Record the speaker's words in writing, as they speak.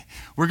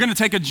We're going to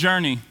take a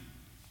journey,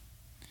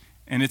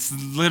 and it's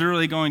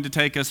literally going to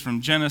take us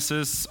from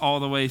Genesis all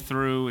the way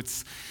through.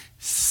 It's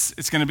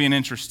going to be an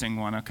interesting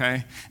one,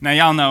 okay? Now,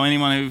 y'all know,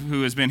 anyone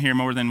who has been here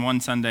more than one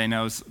Sunday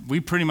knows,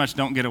 we pretty much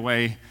don't get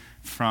away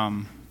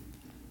from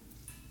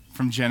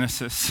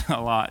Genesis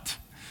a lot.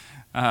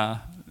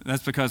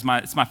 That's because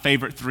it's my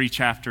favorite 3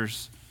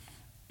 chapters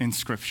in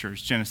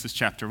Scriptures: Genesis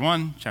chapter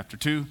 1, chapter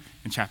 2,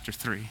 and chapter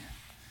 3.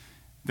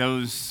 I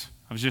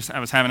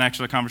was having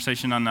actually a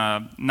conversation on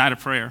the night of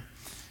prayer,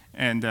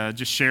 and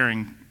just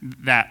sharing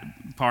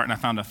that part, and I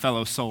found a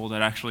fellow soul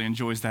that actually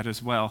enjoys that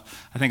as well.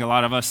 I think a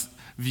lot of us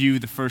view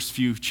the first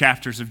few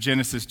chapters of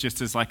Genesis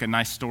just as like a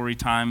nice story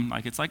time.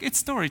 It's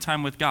story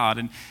time with God,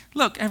 and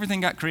look,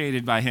 everything got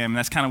created by him.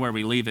 That's kind of where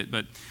we leave it.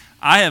 But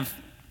I have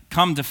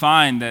come to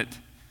find that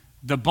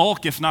the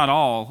bulk, if not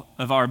all,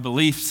 of our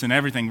beliefs and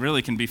everything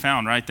really can be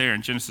found right there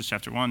in Genesis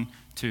chapter 1,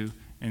 2,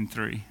 and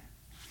 3.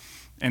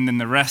 And then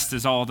the rest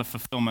is all the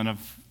fulfillment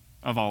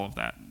of all of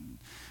that.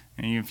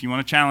 And if you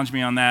want to challenge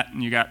me on that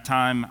and you got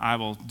time, I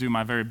will do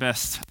my very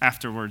best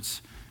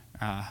afterwards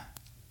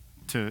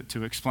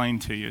to explain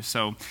to you.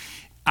 So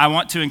I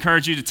want to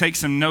encourage you to take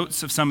some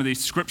notes of some of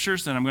these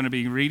scriptures that I'm going to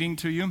be reading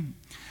to you.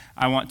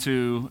 I want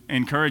to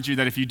encourage you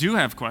that if you do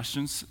have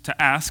questions,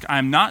 to ask.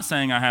 I'm not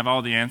saying I have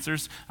all the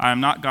answers. I am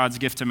not God's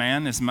gift to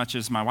man as much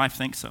as my wife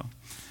thinks so.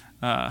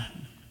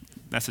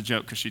 That's a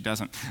joke because she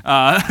doesn't.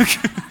 But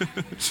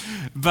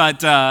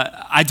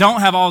I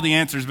don't have all the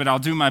answers, but I'll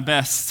do my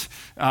best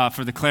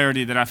for the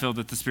clarity that I feel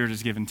that the Spirit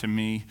has given to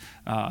me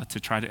to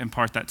try to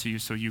impart that to you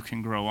so you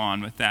can grow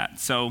on with that.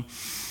 So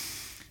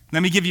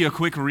let me give you a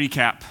quick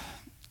recap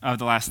of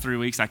the last 3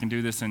 weeks. I can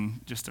do this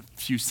in just a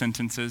few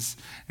sentences,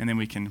 and then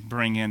we can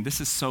bring in.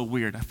 This is so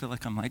weird. I feel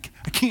like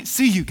I can't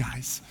see you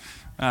guys.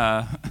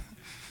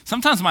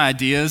 Sometimes my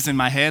ideas in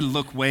my head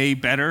look way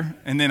better,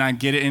 and then I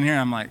get it in here,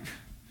 I'm like,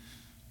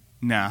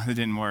 no, it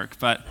didn't work,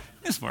 but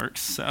this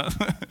works. So,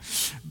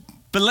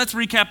 but let's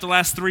recap the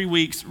last 3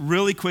 weeks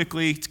really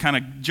quickly to kind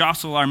of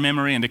jostle our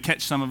memory and to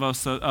catch some of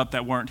us up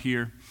that weren't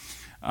here,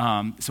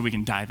 so we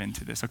can dive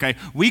into this, okay?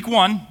 Week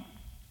 1,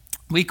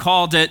 we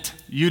called it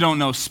You Don't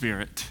Know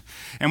Spirit.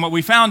 And what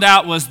we found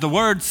out was the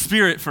word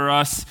spirit for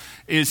us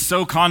is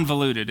so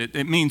convoluted.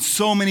 It means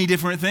so many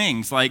different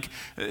things. Like,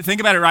 think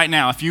about it right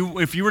now. If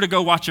you were to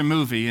go watch a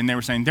movie and they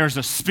were saying there's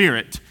a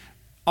spirit,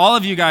 all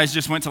of you guys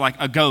just went to like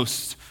a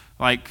ghost,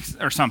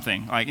 or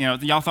something.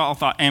 Y'all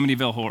thought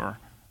Amityville Horror.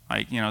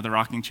 The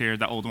rocking chair,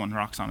 the old one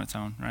rocks on its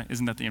own, right?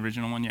 Isn't that the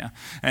original one? Yeah.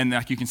 And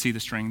you can see the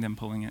string, them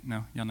pulling it.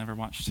 No, y'all never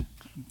watched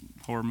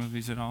horror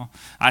movies at all?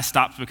 I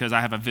stopped because I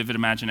have a vivid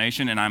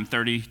imagination, and I'm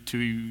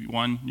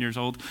 31 years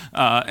old,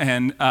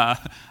 and I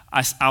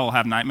will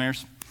have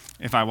nightmares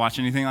if I watch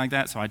anything like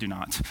that, so I do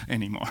not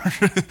anymore.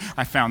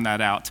 I found that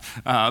out.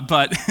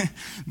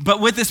 But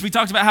with this, we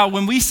talked about how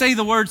when we say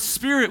the word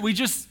spirit,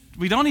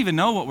 we don't even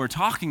know what we're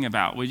talking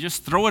about. We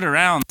just throw it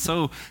around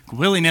so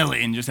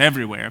willy-nilly and just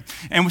everywhere.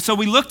 And so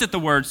we looked at the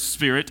word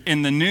spirit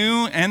in the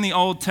New and the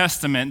Old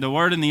Testament. The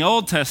word in the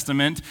Old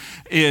Testament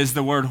is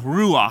the word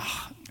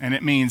ruach, and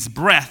it means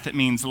breath, it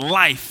means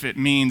life, it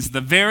means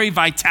the very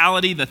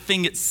vitality, the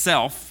thing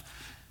itself.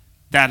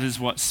 That is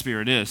what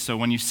spirit is. So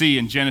when you see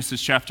in Genesis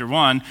chapter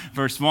 1,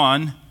 verse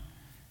 1,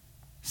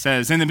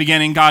 says, in the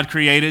beginning God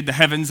created the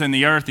heavens and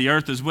the earth. The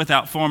earth is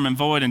without form and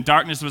void, and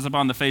darkness was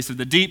upon the face of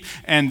the deep,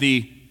 and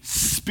the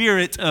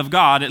Spirit of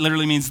God, it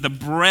literally means the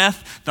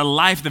breath, the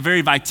life, the very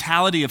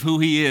vitality of who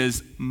he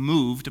is,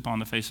 moved upon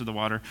the face of the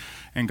water.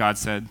 And God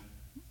said,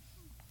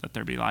 let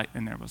there be light,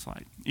 and there was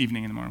light.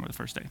 Evening and the morning were the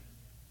first day.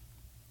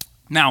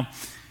 Now,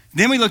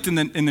 then we looked in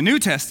the New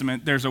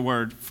Testament, there's a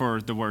word for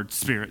the word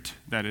spirit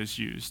that is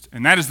used.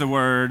 And that is the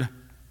word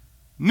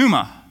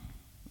pneuma,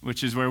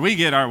 which is where we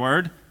get our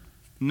word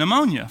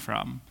pneumonia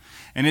from.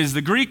 And it is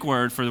the Greek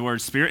word for the word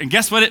spirit. And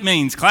guess what it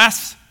means,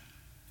 class?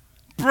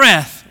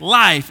 Breath,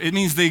 life. It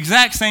means the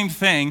exact same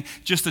thing,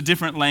 just a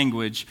different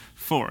language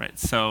for it.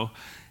 So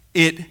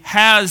it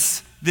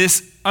has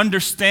this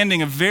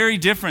understanding of very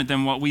different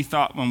than what we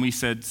thought when we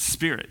said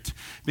spirit.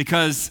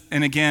 Because,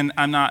 and again,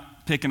 I'm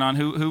not picking on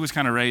who was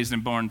kind of raised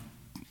and born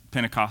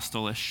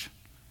Pentecostal-ish.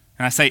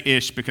 And I say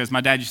ish because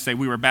my dad used to say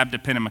we were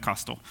Baptist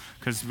Pentecostal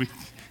because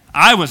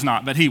I was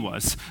not, but he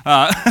was.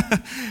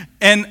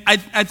 And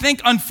I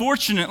think,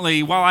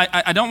 unfortunately, while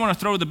I don't want to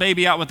throw the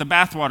baby out with the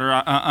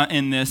bathwater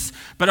in this,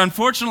 but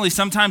unfortunately,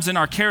 sometimes in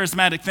our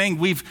charismatic thing,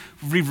 we've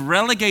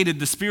relegated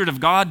the Spirit of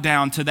God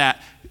down to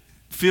that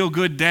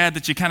feel-good dad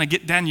that you kind of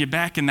get down your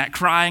back and that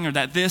crying or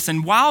that this.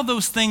 And while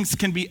those things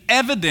can be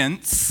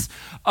evidence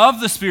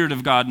of the Spirit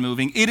of God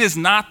moving, it is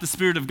not the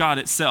Spirit of God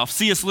itself.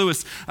 C.S.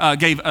 Lewis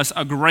gave us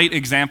a great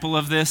example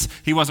of this.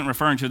 He wasn't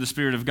referring to the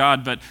Spirit of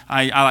God, but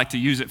I like to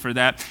use it for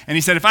that. And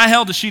he said, if I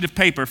held a sheet of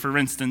paper, for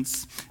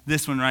instance,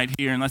 this one right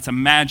here, and let's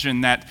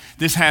imagine that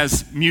this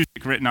has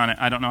music written on it.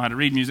 I don't know how to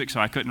read music, so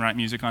I couldn't write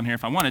music on here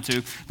if I wanted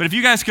to. But if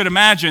you guys could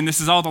imagine, this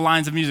is all the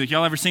lines of music.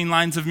 Y'all ever seen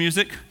lines of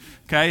music?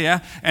 Okay, yeah.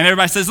 And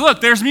everybody says,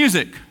 look, there's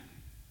music.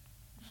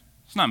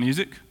 It's not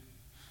music.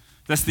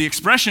 That's the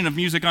expression of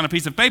music on a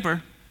piece of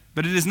paper.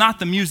 but it is not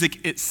the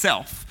music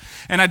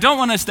itself. And I don't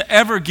want us to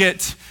ever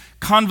get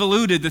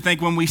convoluted to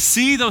think when we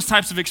see those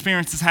types of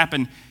experiences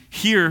happen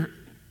here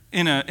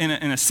in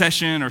a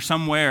session or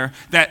somewhere,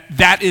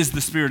 that is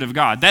the Spirit of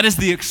God. That is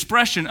the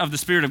expression of the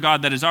Spirit of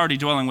God that is already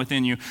dwelling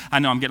within you. I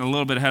know I'm getting a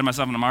little bit ahead of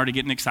myself and I'm already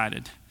getting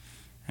excited.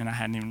 And I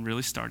hadn't even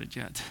really started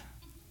yet.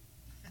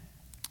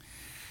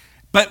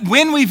 But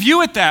when we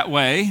view it that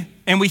way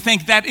and we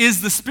think that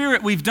is the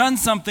Spirit, we've done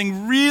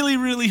something really,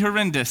 really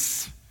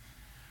horrendous.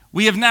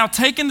 We have now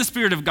taken the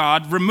Spirit of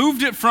God,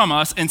 removed it from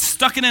us, and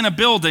stuck it in a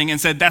building and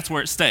said that's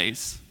where it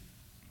stays.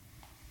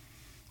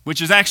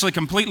 Which is actually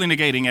completely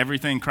negating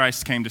everything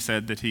Christ came to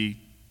said that he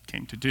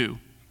came to do.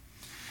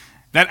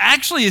 That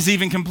actually is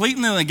even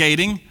completely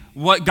negating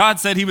what God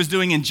said he was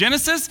doing in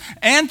Genesis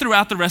and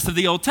throughout the rest of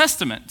the Old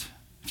Testament.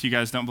 If you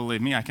guys don't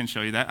believe me, I can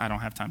show you that. I don't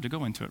have time to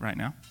go into it right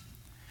now.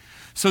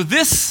 So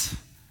this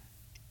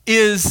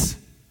is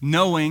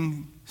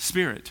knowing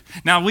Spirit.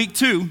 Now week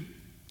two,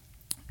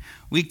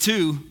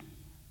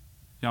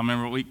 y'all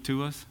remember what week 2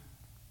 was?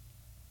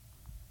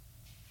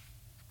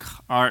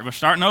 All right, we're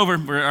starting over.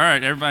 All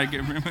right, everybody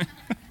get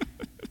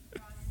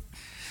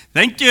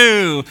Thank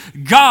you.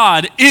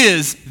 God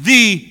is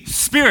the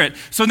Spirit.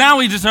 So now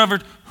we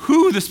discovered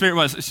who the Spirit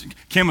was.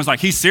 Kim was like,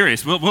 he's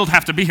serious. We'll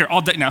have to be here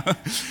all day now.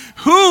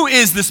 Who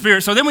is the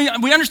Spirit? So then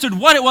we understood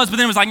what it was, but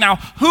then it was like, now,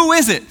 who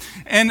is it?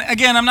 And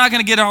again, I'm not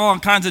going to get all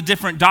kinds of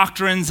different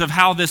doctrines of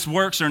how this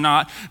works or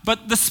not,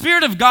 but the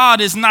Spirit of God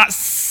is not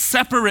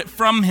separate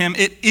from him.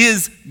 It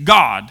is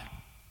God.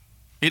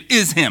 It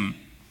is him.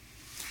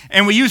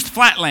 And we used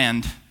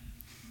Flatland,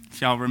 if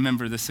y'all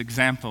remember this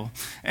example.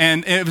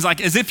 And it was like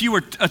as if you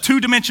were a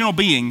two-dimensional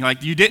being,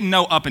 like you didn't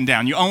know up and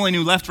down. You only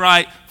knew left,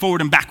 right,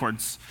 forward, and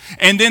backwards.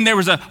 And then there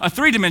was a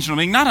three-dimensional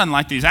being, not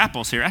unlike these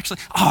apples here.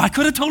 Actually, I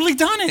could have totally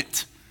done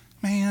it,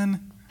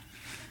 man.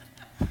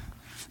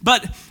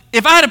 But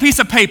if I had a piece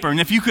of paper,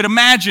 and if you could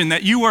imagine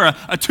that you were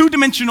a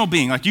two-dimensional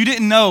being, like you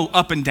didn't know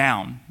up and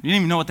down. You didn't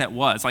even know what that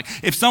was. Like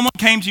if someone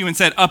came to you and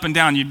said up and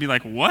down, you'd be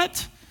like,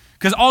 what?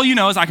 Because all you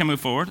know is I can move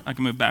forward, I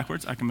can move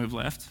backwards, I can move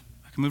left,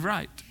 I can move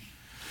right.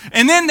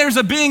 And then there's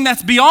a being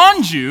that's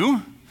beyond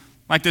you,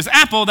 like this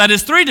apple that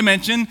is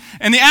 3-dimension,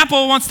 and the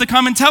apple wants to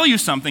come and tell you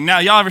something. Now,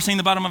 y'all ever seen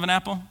the bottom of an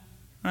apple?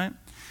 Right?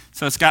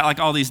 So it's got like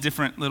all these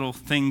different little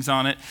things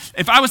on it.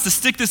 If I was to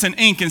stick this in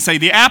ink and say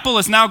the apple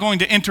is now going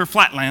to enter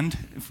Flatland,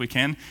 if we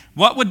can,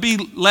 what would be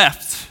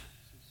left?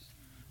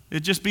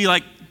 It'd just be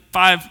like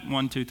 5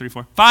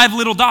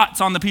 little dots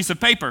on the piece of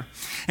paper.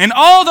 And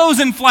all those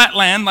in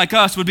Flatland, like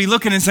us, would be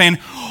looking and saying,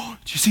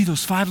 do you see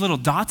those 5 little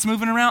dots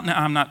moving around? No,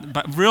 I'm not,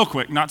 but real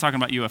quick, not talking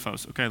about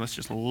UFOs, okay? Let's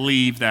just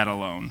leave that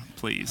alone,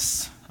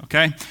 please,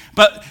 okay?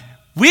 But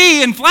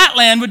we in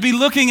Flatland would be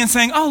looking and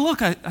saying, oh,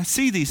 look, I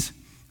see these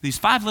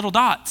 5 little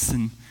dots,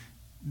 and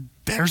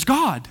there's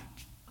God.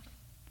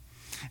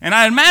 And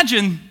I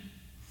imagine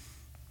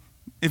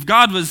if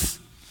God was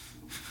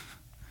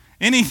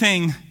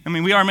anything, I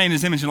mean, we are made in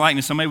his image and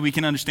likeness, so maybe we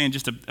can understand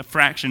just a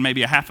fraction,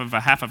 maybe a half of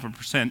a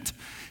percent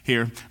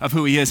here of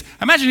who he is.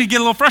 Imagine he'd get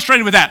a little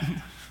frustrated with that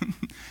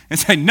and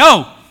say,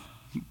 no,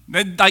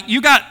 like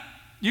you got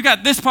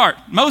this part.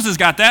 Moses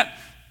got that.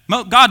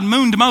 God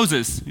mooned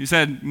Moses.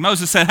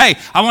 Moses said, hey,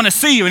 I want to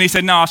see you. And he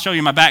said, no, I'll show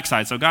you my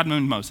backside. So God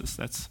mooned Moses.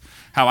 That's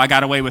how I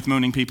got away with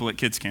mooning people at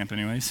kids camp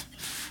anyways.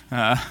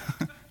 Yeah,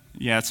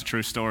 it's a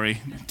true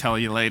story. I'll tell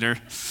you later.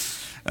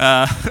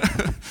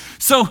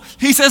 So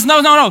he says,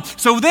 no.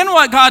 So then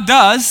what God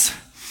does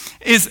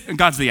is,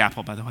 God's the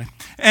apple, by the way.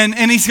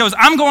 And he goes,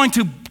 I'm going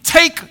to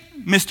take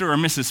Mr. or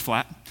Mrs.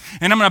 Flat,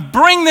 and I'm going to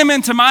bring them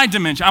into my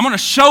dimension. I'm going to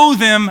show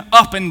them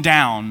up and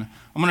down.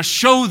 I'm going to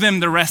show them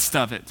the rest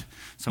of it.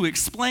 So we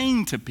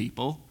explain to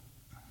people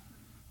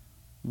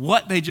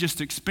what they just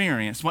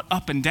experienced, what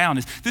up and down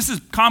is. This is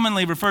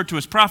commonly referred to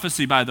as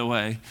prophecy, by the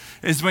way,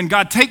 is when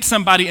God takes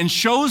somebody and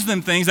shows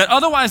them things that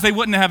otherwise they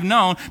wouldn't have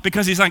known,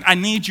 because he's like, I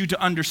need you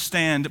to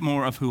understand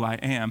more of who I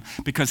am,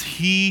 because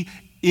he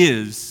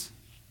is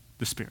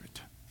the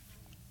Spirit.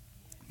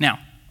 Now,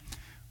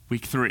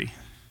 week 3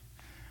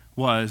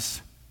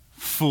 was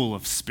full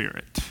of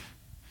Spirit.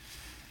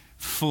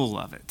 Full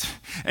of it.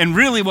 And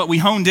really what we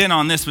honed in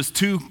on this was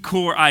 2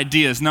 core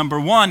ideas. Number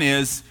 1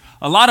 is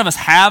a lot of us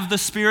have the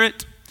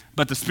Spirit,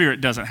 but the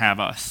Spirit doesn't have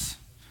us.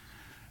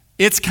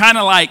 It's kind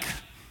of like,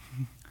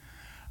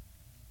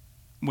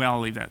 well,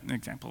 I'll leave that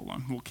example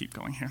alone. We'll keep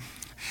going here.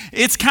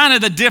 It's kind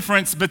of the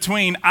difference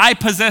between I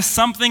possess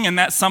something and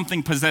that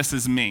something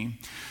possesses me.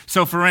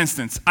 So for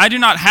instance, I do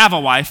not have a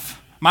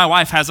wife. My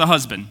wife has a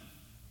husband.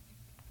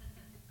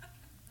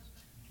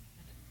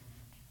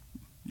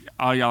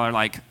 All y'all are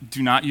like,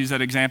 do not use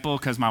that example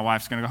because my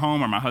wife's going to go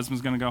home or my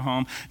husband's going to go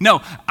home.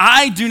 No,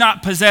 I do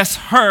not possess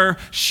her.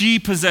 She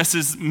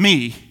possesses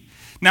me.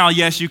 Now,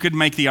 yes, you could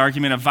make the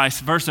argument of vice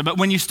versa, but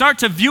when you start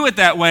to view it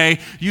that way,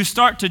 you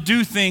start to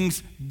do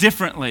things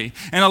differently.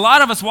 And a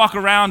lot of us walk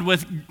around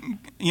with,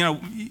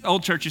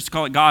 old church used to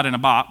call it God in a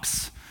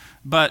box,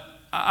 but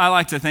I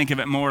like to think of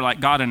it more like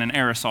God in an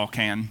aerosol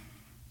can.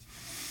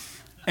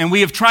 And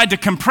we have tried to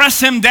compress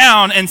him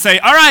down and say,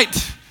 all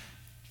right,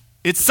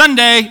 it's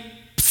Sunday.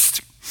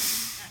 Psst.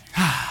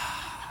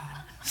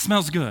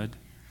 Smells good.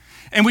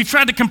 And we've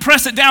tried to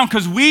compress it down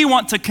because we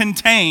want to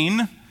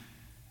contain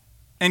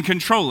and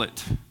control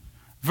it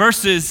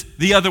versus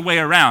the other way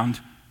around,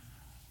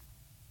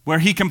 where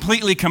he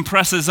completely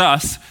compresses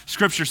us.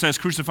 Scripture says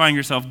crucifying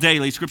yourself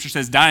daily. Scripture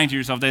says dying to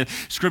yourself daily.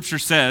 Scripture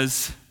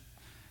says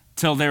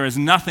till there is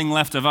nothing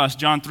left of us.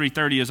 John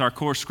 3:30 is our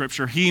core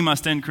scripture. He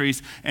must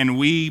increase and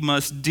we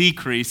must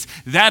decrease.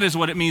 That is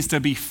what it means to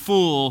be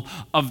full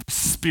of the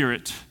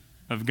Spirit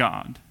of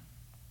God.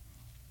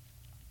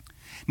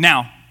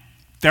 Now,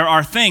 there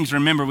are things,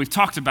 remember, we've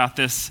talked about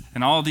this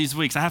in all these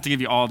weeks. I have to give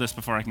you all this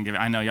before I can give it.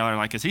 I know y'all are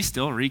like, is he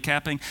still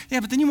recapping?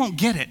 Yeah, but then you won't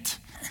get it.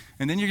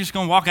 And then you're just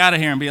going to walk out of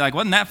here and be like,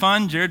 wasn't that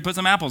fun? Jared put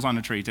some apples on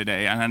the tree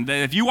today. And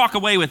if you walk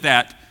away with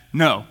that,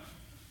 no.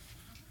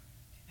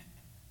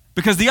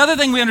 Because the other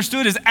thing we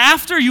understood is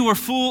after you are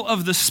full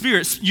of the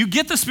Spirit, you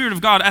get the Spirit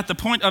of God at the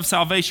point of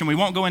salvation. We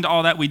won't go into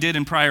all that we did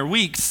in prior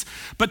weeks.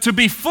 But to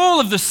be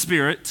full of the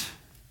Spirit,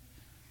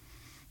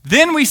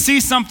 then we see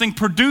something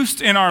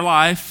produced in our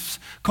lives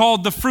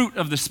called the fruit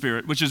of the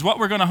Spirit, which is what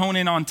we're going to hone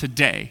in on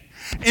today.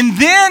 And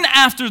then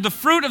after the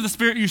fruit of the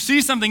Spirit, you see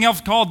something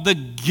else called the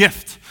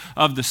gift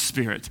of the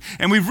Spirit.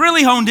 And we've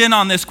really honed in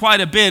on this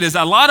quite a bit, is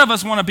a lot of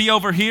us want to be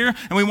over here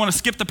and we want to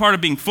skip the part of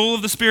being full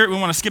of the Spirit. We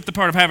want to skip the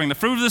part of having the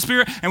fruit of the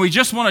Spirit, and we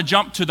just want to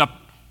jump to the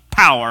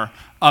power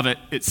of it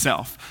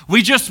itself.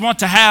 We just want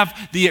to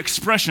have the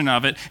expression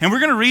of it. And we're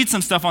going to read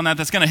some stuff on that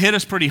that's going to hit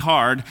us pretty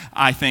hard,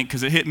 I think,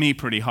 because it hit me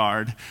pretty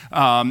hard.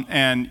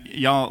 And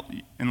y'all,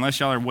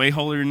 unless y'all are way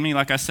holier than me,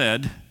 like I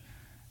said,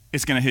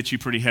 it's going to hit you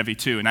pretty heavy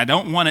too. And I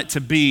don't want it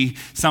to be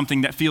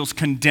something that feels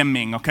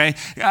condemning, okay?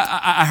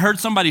 I heard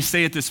somebody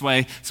say it this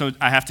way, so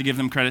I have to give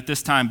them credit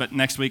this time, but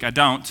next week I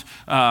don't,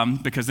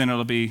 because then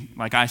it'll be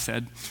like I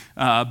said.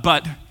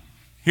 But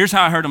here's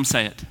how I heard them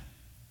say it.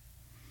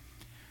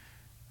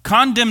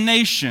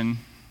 Condemnation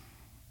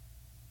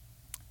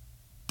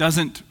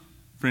doesn't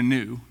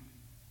renew,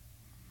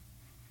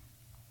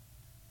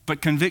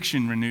 but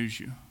conviction renews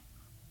you.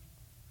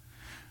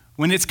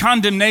 When it's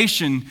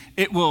condemnation,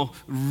 it will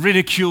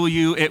ridicule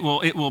you, it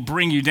will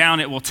bring you down,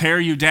 it will tear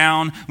you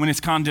down when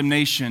it's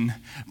condemnation.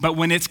 But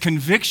when it's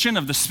conviction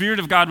of the Spirit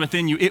of God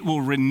within you, it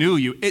will renew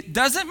you. It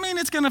doesn't mean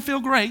it's going to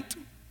feel great,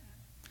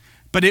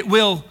 but it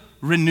will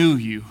renew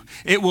you.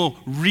 It will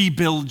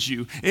rebuild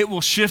you. It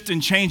will shift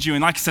and change you.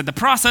 And like I said, the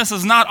process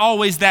is not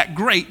always that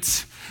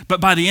great, but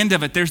by the end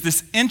of it, there's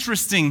this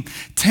interesting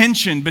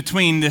tension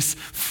between this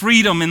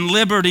freedom and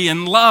liberty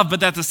and love,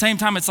 but at the same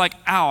time, it's like,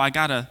 ow, I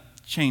gotta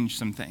change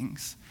some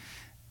things.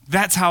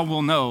 That's how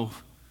we'll know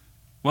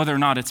whether or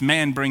not it's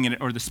man bringing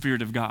it or the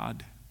Spirit of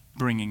God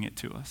bringing it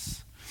to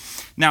us.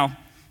 Now,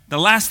 the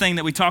last thing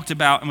that we talked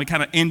about, and we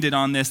kind of ended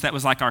on this, that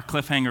was like our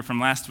cliffhanger from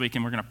last week,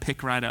 and we're going to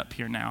pick right up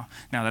here now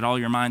that all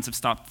your minds have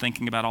stopped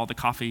thinking about all the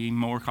coffee,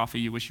 more coffee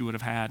you wish you would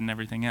have had, and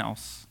everything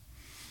else.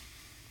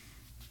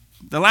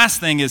 The last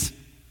thing is,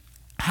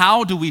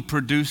 how do we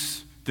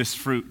produce this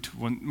fruit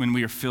when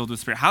we are filled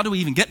with Spirit? How do we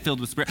even get filled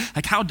with Spirit?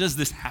 Like, how does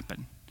this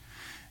happen?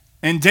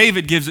 And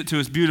David gives it to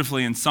us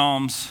beautifully in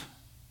Psalms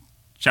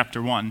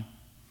chapter 1.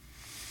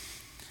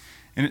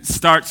 And it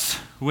starts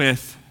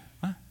with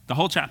the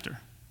whole chapter.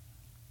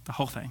 The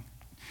whole thing.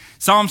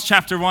 Psalms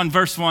chapter 1,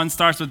 verse 1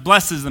 starts with,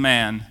 blessed is the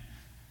man.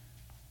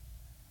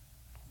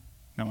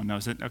 No one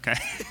knows it, okay.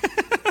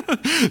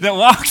 That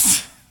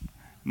walks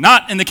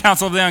not in the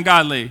counsel of the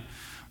ungodly,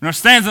 nor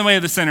stands in the way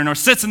of the sinner, nor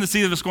sits in the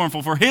seat of the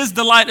scornful. For his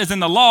delight is in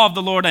the law of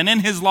the Lord, and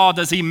in his law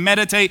does he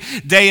meditate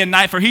day and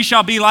night. For he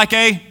shall be like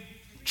a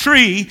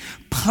tree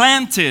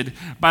planted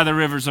by the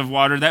rivers of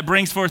water that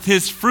brings forth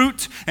his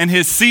fruit in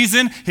his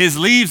season. His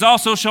leaves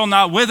also shall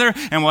not wither,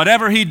 and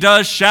whatever he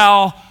does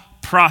shall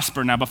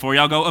prosper. Now, before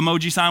y'all go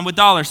emoji sign with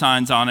dollar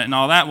signs on it and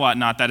all that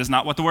whatnot, that is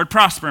not what the word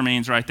prosper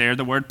means right there.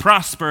 The word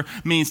prosper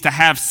means to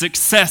have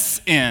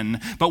success in.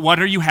 But what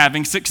are you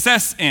having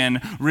success in?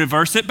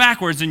 Reverse it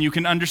backwards and you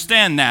can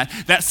understand that.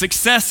 That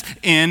success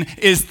in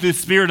is the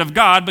Spirit of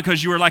God,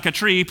 because you are like a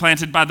tree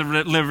planted by the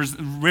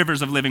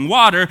rivers of living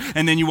water,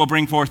 and then you will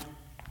bring forth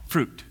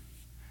fruit.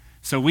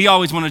 So we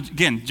always want to,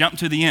 again, jump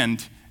to the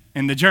end,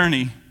 and the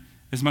journey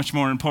is much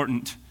more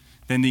important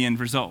than the end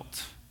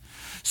result.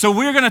 So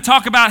we're going to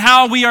talk about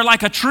how we are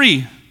like a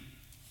tree.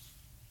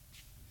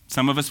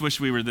 Some of us wish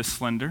we were this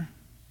slender.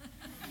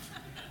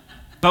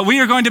 But we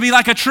are going to be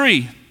like a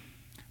tree,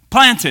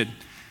 planted.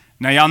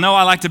 Now, y'all know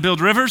I like to build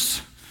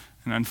rivers.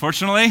 And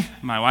unfortunately,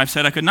 my wife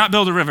said I could not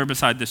build a river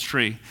beside this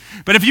tree.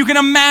 But if you can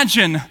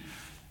imagine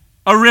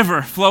a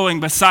river flowing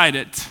beside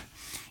it.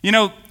 You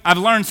know, I've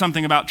learned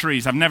something about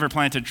trees. I've never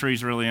planted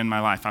trees really in my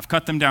life. I've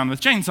cut them down with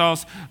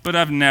chainsaws, but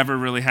I've never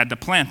really had to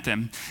plant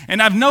them.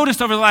 And I've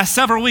noticed over the last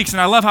several weeks,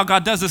 and I love how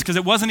God does this because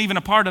it wasn't even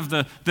a part of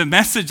the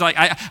message. Like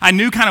I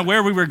knew kind of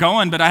where we were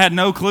going, but I had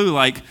no clue.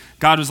 Like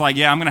God was like,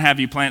 yeah, I'm going to have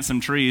you plant some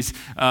trees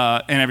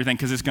and everything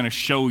because it's going to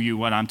show you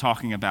what I'm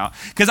talking about.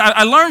 Because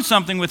I learned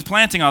something with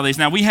planting all these.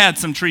 Now, we had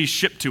some trees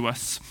shipped to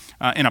us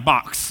in a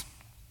box,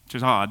 which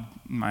is odd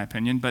in my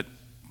opinion, but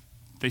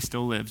they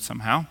still lived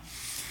somehow.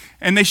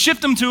 And they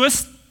shipped them to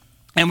us,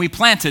 and we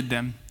planted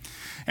them.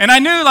 And I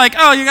knew like,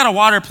 oh, you got to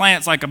water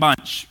plants like a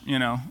bunch,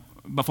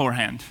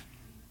 beforehand,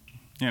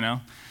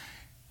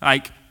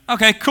 Like,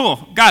 okay,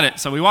 cool, got it.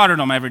 So we watered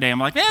them every day. I'm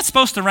like, it's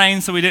supposed to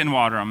rain, so we didn't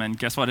water them. And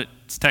guess what?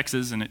 It's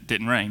Texas, and it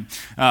didn't rain.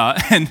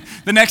 And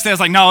the next day I was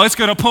like, no, it's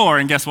going to pour.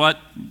 And guess what?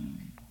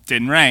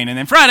 Didn't rain. And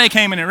then Friday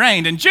came and it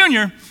rained. And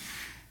Junior,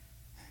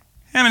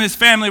 him and his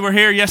family were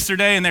here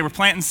yesterday, and they were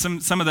planting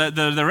some of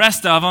the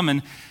rest of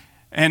them.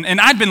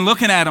 And I'd been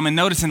looking at them and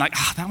noticing like,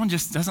 that one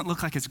just doesn't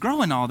look like it's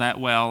growing all that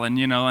well. And,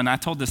 and I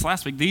told this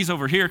last week, these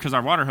over here, because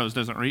our water hose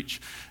doesn't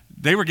reach,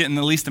 they were getting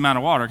the least amount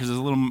of water because there's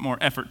a little more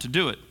effort to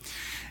do it.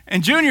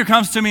 And Junior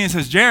comes to me and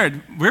says,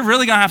 Jared, we're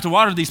really going to have to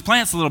water these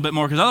plants a little bit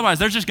more because otherwise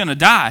they're just going to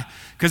die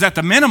because at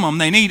the minimum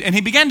they need. And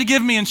he began to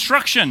give me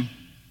instruction.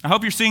 I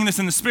hope you're seeing this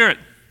in the spirit.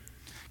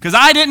 Because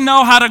I didn't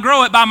know how to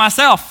grow it by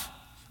myself.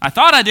 I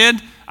thought I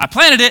did. I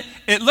planted it.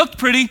 It looked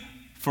pretty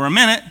for a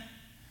minute.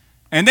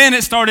 And then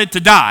it started to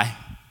die.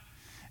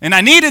 And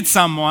I needed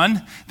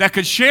someone that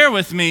could share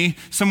with me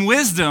some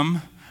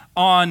wisdom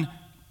on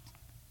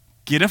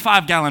get a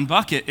 5-gallon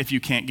bucket if you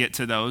can't get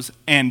to those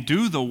and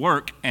do the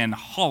work and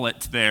haul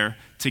it there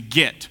to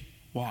get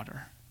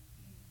water.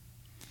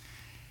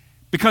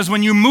 Because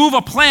when you move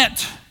a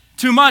plant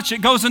too much,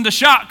 it goes into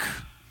shock.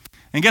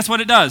 And guess what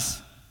it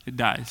does? It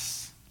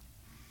dies.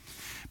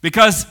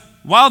 Because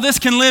while this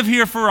can live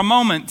here for a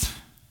moment,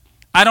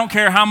 I don't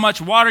care how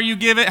much water you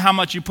give it, how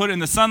much you put it in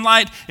the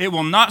sunlight, it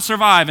will not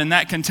survive in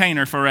that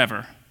container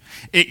forever.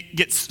 It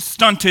gets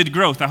stunted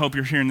growth. I hope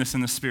you're hearing this in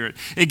the spirit.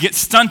 It gets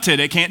stunted.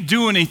 It can't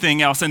do anything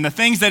else. And the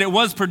things that it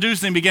was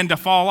producing begin to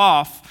fall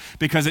off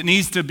because it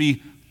needs to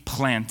be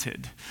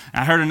planted.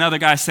 I heard another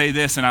guy say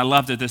this, and I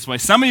loved it this way.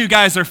 Some of you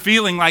guys are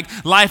feeling like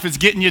life is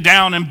getting you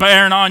down and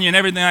bearing on you and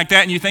everything like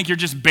that, and you think you're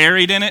just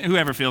buried in it.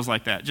 Whoever feels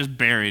like that, just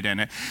buried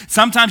in it.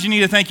 Sometimes you need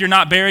to think you're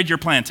not buried, you're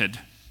planted.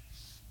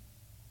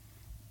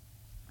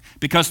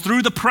 Because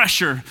through the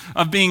pressure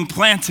of being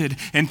planted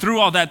and through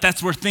all that,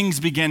 that's where things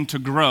begin to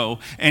grow.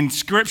 And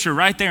Scripture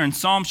right there in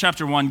Psalm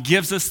chapter 1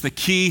 gives us the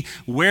key.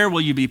 Where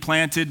will you be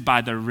planted?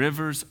 By the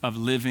rivers of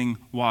living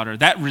water.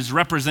 That is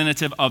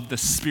representative of the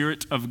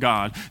Spirit of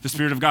God. The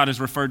Spirit of God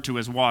is referred to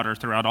as water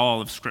throughout all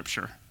of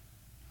Scripture.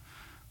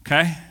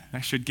 Okay?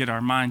 That should get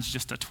our minds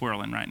just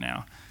a-twirling right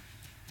now.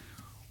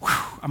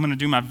 I'm going to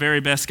do my very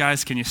best,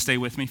 guys. Can you stay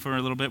with me for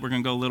a little bit? We're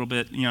going to go a little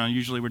bit,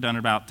 usually we're done at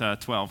about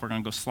 12. We're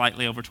going to go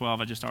slightly over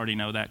 12. I just already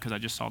know that because I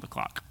just saw the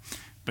clock.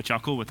 But y'all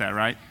cool with that,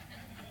 right?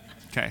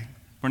 Okay.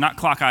 We're not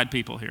clock-eyed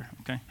people here,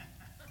 okay?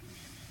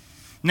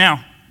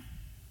 Now,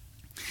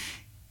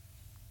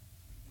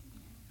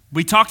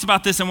 we talked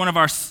about this in one of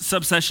our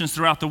subsessions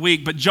throughout the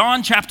week, but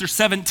John chapter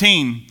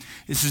 17,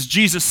 this is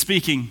Jesus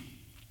speaking.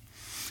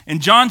 In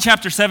John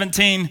chapter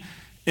 17,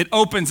 it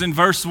opens in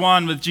verse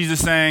 1 with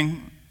Jesus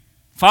saying,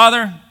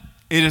 Father,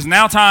 it is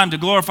now time to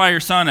glorify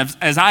your Son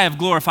as I have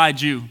glorified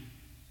you.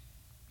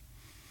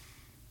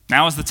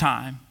 Now is the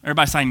time.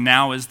 Everybody saying,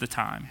 now is the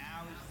time.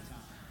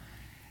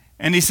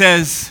 And he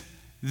says,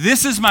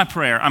 this is my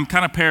prayer. I'm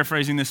kind of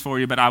paraphrasing this for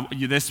you, but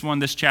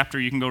this chapter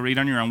you can go read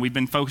on your own. We've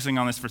been focusing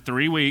on this for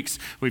 3 weeks.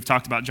 We've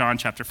talked about John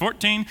chapter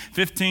 14,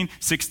 15,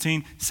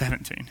 16,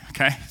 17.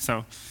 Okay,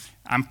 so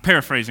I'm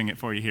paraphrasing it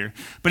for you here.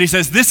 But he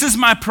says, this is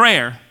my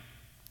prayer.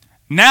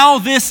 Now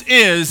this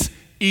is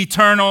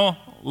eternal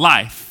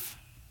life.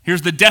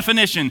 Here's the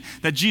definition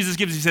that Jesus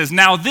gives. He says,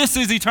 now this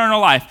is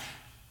eternal life,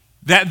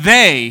 that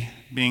they,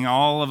 being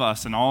all of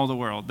us and all the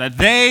world, that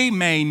they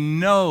may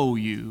know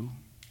you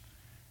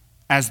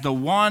as the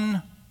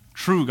one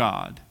true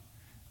God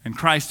and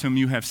Christ whom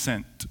you have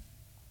sent.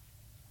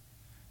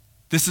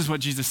 This is what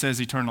Jesus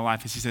says eternal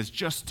life is. He says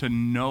just to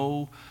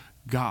know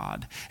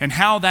God. And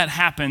how that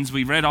happens,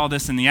 we read all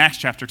this in the Acts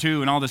chapter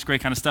 2 and all this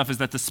great kind of stuff, is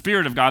that the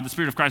Spirit of God, the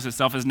Spirit of Christ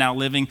itself, is now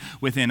living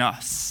within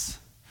us.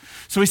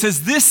 So he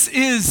says, this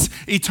is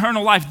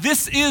eternal life.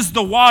 This is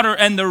the water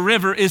and the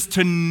river is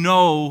to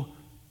know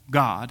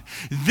God.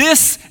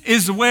 This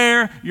is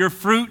where your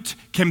fruit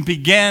can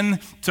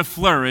begin to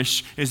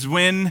flourish, is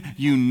when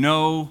you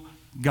know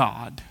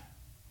God.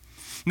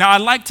 Now, I'd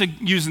like to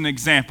use an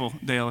example,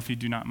 Dale, if you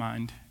do not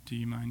mind. Do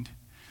you mind?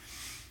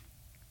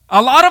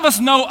 A lot of us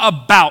know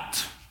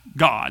about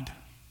God.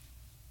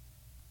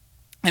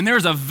 And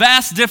there's a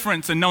vast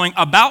difference in knowing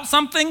about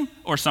something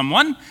or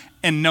someone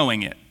and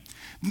knowing it.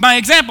 My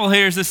example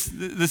here is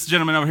this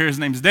gentleman over here. His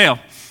name's Dale.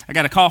 I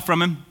got a call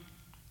from him,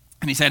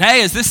 and he said, hey,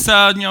 is this,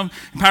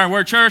 Empowering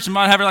Word Church and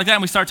whatever like that?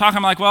 And we started talking.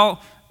 I'm like,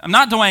 well, I'm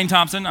not Dwayne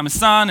Thompson. I'm his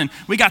son, and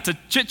we got to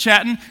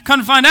chit-chatting.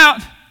 Come to find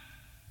out,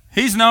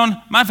 he's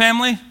known my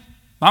family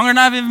longer than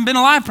I've even been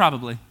alive,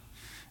 probably.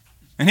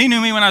 And he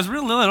knew me when I was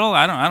real little.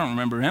 I don't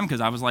remember him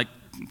because I was like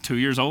 2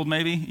 years old,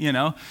 maybe,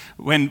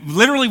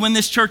 When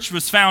this church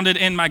was founded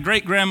in my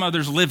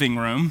great-grandmother's living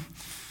room,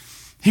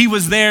 he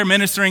was there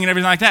ministering and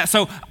everything like that.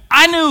 So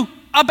I knew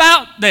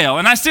about Dale,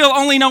 and I still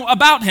only know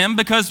about him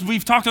because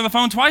we've talked on the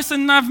phone twice,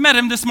 and I've met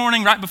him this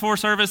morning right before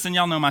service, and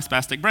y'all know my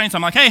spastic brain. So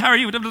I'm like, hey, how are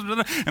you?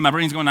 And my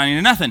brain's going 90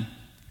 to nothing.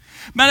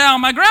 But now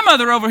my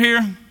grandmother over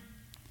here,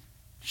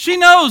 she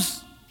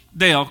knows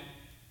Dale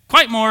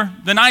quite more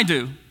than I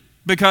do.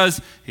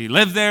 because he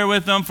lived there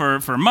with them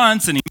for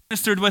months and he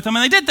ministered with them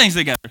and they did things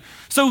together.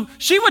 So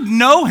she would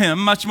know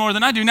him much more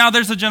than I do. Now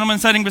there's a gentleman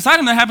sitting beside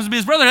him that happens to be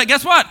his brother.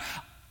 Guess what?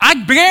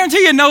 I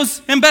guarantee you knows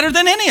him better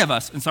than any of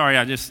us. And sorry,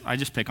 I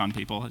just pick on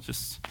people. It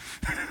just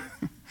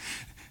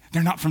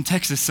they're not from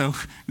Texas, so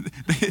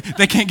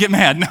they can't get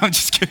mad. No, I'm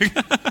just kidding.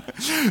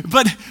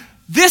 But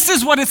this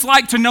is what it's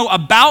like to know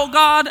about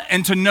God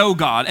and to know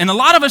God. And a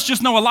lot of us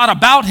just know a lot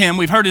about him.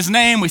 We've heard his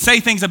name. We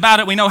say things about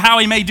it. We know how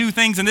he may do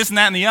things and this and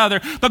that and the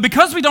other. But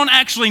because we don't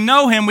actually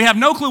know him, we have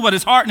no clue what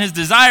his heart and his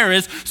desire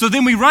is. So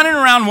then we running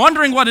around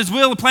wondering what his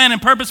will, plan,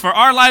 and purpose for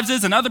our lives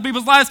is and other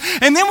people's lives.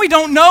 And then we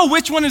don't know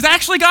which one is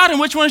actually God and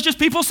which one is just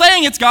people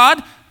saying it's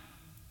God.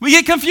 We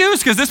get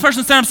confused because this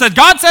person said,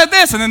 God said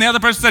this, and then the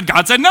other person said,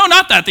 God said, no,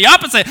 not that, the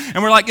opposite.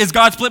 And we're like, is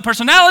God split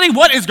personality?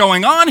 What is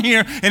going on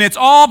here? And it's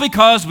all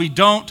because we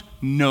don't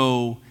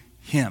know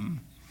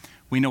him.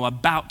 We know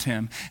about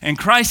him. And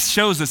Christ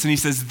shows us, and he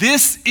says,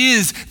 this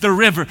is the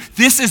river.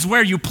 This is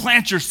where you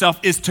plant yourself,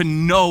 is to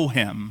know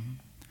him.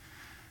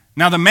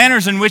 Now, the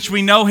manners in which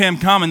we know him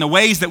come, and the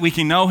ways that we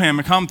can know him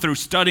come through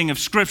studying of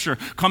Scripture,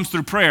 comes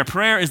through prayer.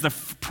 Prayer is the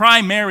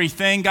primary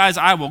thing, guys.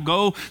 I will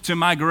go to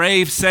my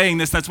grave saying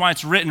this. That's why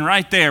it's written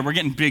right there. We're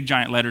getting big,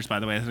 giant letters, by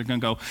the way. They're going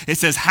to go. It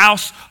says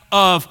house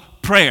of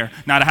prayer.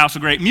 Not a house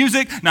of great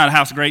music, not a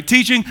house of great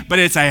teaching, but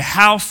it's a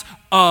house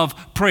of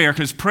prayer,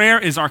 because prayer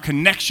is our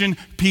connection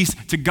piece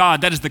to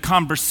God. That is the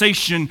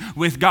conversation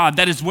with God.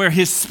 That is where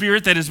his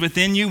spirit that is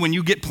within you, when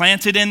you get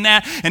planted in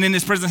that and in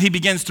his presence, he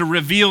begins to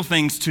reveal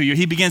things to you.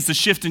 He begins to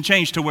shift and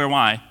change to where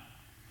why?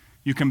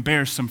 You can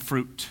bear some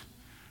fruit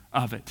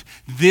of it.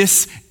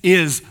 This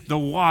is the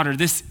water.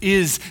 This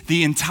is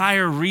the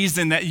entire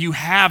reason that you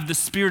have the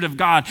Spirit of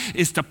God,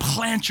 is to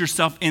plant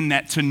yourself in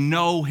that, to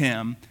know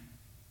him.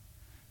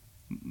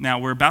 Now,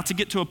 we're about to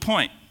get to a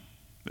point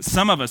but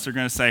some of us are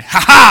going to say,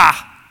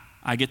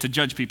 I get to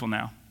judge people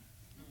now.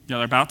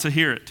 Y'all are about to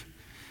hear it.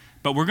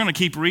 But we're going to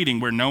keep reading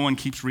where no one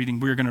keeps reading.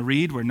 We're going to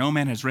read where no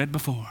man has read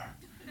before.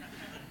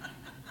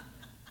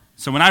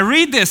 So when I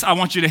read this, I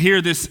want you to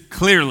hear this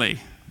clearly.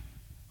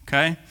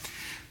 Okay?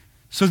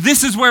 So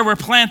this is where we're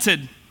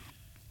planted.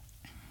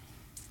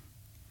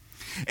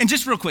 And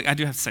just real quick, I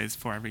do have to say this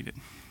before I read it.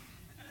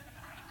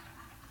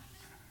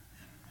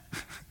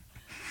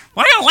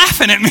 Why are you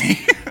laughing at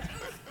me?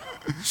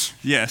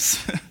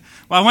 Yes.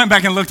 Well, I went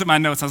back and looked at my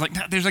notes. I was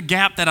like, there's a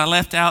gap that I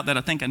left out that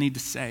I think I need to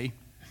say.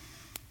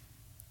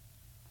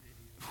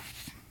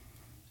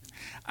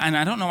 And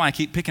I don't know why I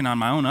keep picking on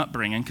my own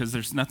upbringing, because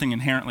there's nothing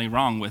inherently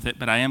wrong with it,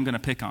 but I am going to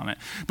pick on it.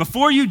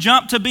 Before you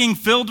jump to being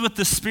filled with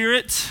the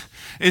Spirit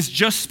is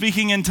just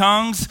speaking in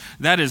tongues.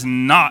 That is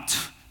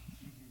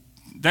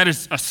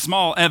a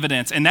small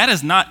evidence, and that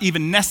is not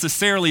even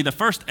necessarily the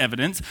first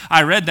evidence.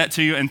 I read that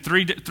to you, and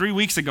 3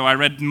 weeks ago I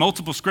read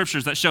multiple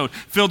scriptures that showed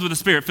filled with the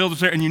Spirit,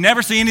 and you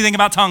never see anything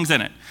about tongues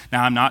in it.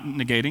 Now, I'm not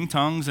negating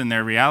tongues and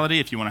their reality.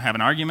 If you want to have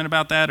an argument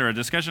about that or a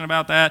discussion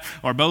about that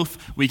or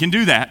both, we can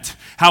do that.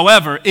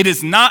 However, it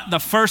is not the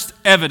first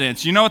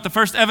evidence. You know what the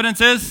first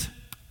evidence is?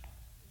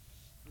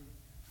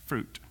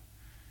 Fruit.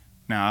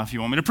 Now, if you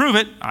want me to prove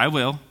it, I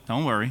will.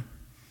 Don't worry.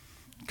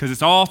 Because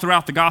it's all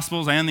throughout the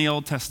Gospels and the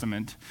Old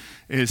Testament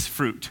is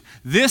fruit.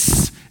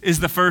 This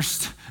is the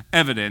first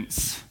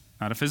evidence.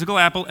 Not a physical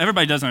apple.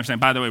 Everybody does understand.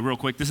 By the way, real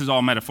quick, this is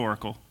all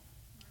metaphorical.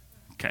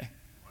 Okay.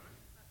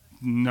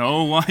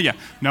 No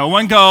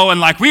one go and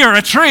like, we are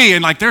a tree,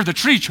 and like, they're the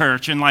tree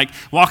church, and like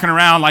walking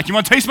around like, you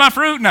want to taste my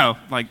fruit? No.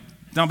 Like,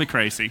 don't be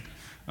crazy.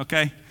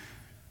 Okay?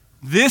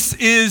 This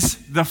is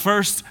the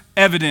first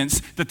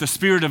evidence that the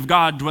Spirit of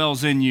God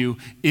dwells in you,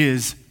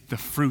 is the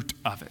fruit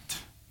of it.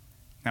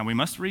 Now, we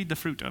must read the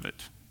fruit of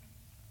it.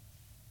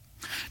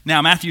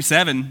 Now, Matthew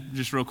 7,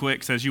 just real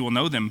quick, says you will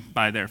know them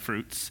by their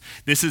fruits.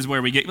 This is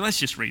where we get, let's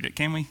just read it,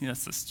 can we?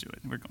 Yes, let's do it.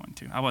 We're going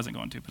to. I wasn't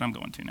going to, but I'm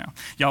going to now.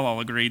 Y'all all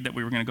agreed that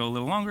we were going to go a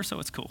little longer, so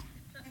it's cool.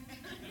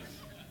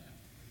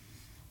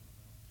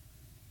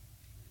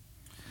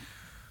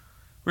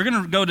 We're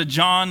going to go to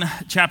John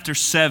chapter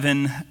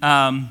 7.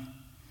 I'll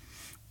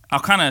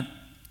kind of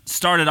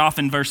start it off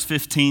in verse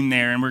 15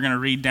 there, and we're going to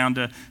read down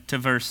to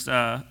verse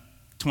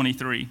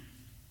 23.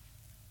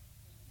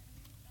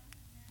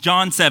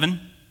 Matthew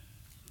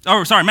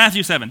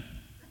 7.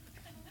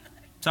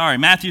 Sorry,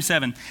 Matthew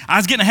 7. I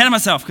was getting ahead of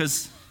myself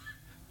because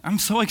I'm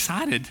so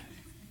excited.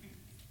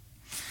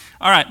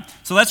 All right,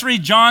 so let's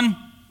read John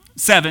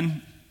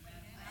 7.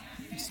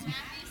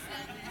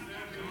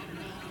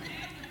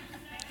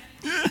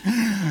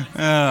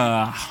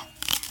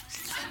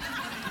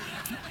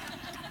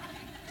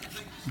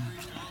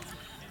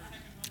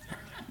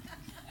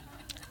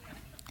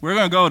 We're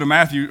going to go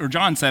to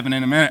John 7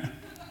 in a minute.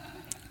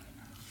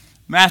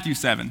 Matthew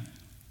 7.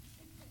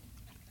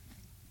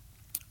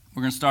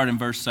 We're going to start in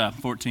verse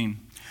 14.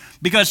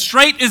 Because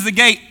straight is the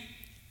gate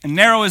and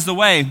narrow is the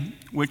way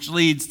which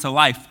leads to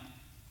life,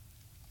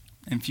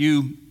 and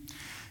few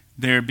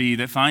there be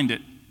that find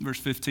it. Verse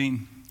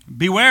 15.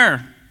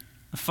 Beware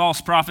of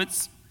false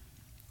prophets,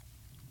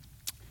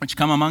 which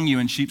come among you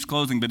in sheep's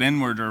clothing, but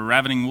inward are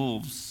ravening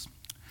wolves.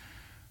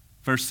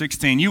 Verse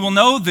 16, you will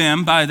know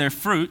them by their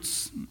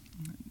fruits.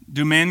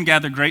 Do men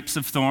gather grapes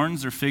of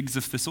thorns or figs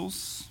of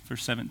thistles?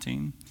 Verse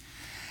 17.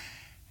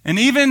 And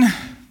even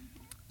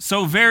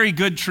so very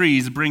good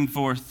trees bring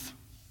forth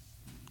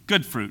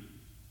good fruit,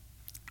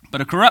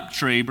 but a corrupt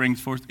tree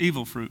brings forth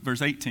evil fruit.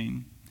 Verse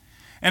 18.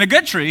 And a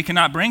good tree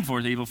cannot bring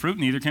forth evil fruit,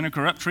 neither can a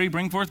corrupt tree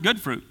bring forth good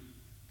fruit.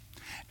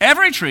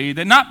 Every tree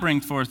that not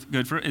brings forth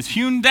good fruit is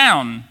hewn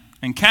down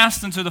and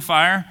cast into the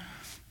fire.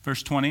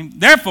 Verse 20.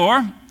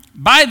 Therefore,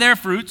 by their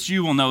fruits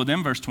you will know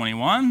them. Verse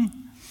 21.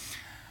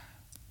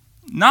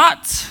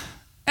 Not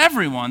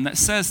everyone that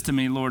says to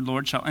me, Lord,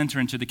 Lord, shall enter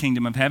into the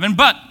kingdom of heaven,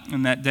 but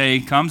when that day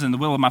comes, and the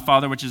will of my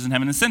Father which is in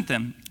heaven has sent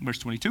them. Verse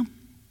 22.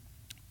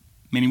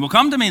 Many will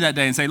come to me that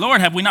day and say,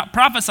 Lord, have we not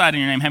prophesied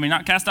in your name? Have we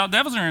not cast out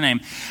devils in your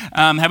name?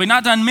 Have we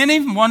not done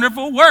many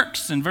wonderful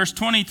works? And verse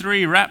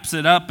 23 wraps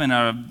it up in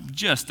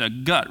just a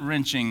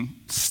gut-wrenching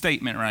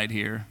statement right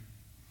here.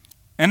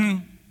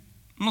 And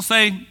we'll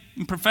say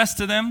and profess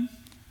to them,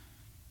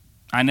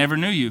 I never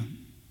knew you.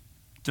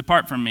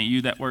 Depart from me,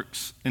 you that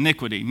works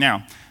iniquity.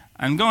 Now,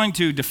 I'm going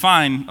to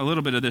define a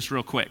little bit of this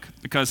real quick,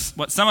 because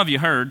what some of you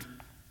heard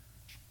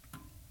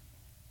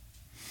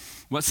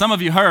was,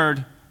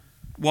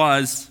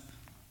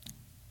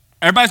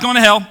 everybody's going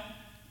to hell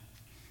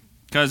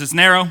because it's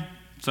narrow.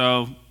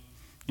 So,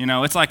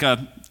 it's like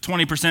a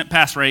 20%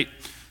 pass rate,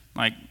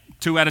 like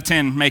 2 out of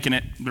 10 making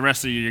it. The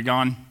rest of you, you're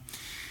gone.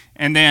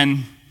 And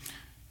then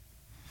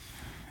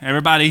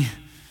everybody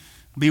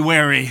be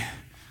wary,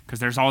 because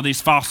there's all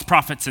these false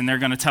prophets and they're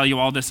going to tell you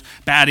all this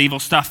bad, evil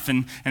stuff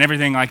and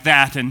everything like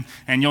that. And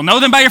you'll know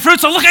them by your fruit,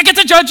 so look, I get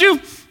to judge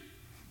you.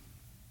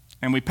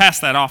 And we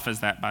pass that off as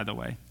that, by the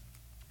way.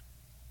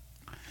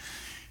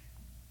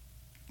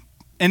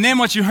 And then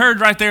what you heard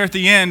right there at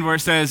the end where it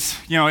says,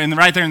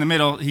 right there in the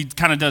middle, he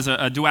kind of does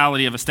a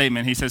duality of a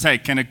statement. He says, hey,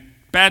 can a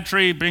bad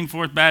tree bring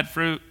forth bad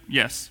fruit?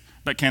 Yes.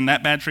 But can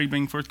that bad tree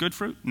bring forth good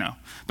fruit? No.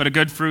 But a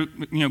good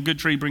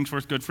tree brings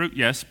forth good fruit?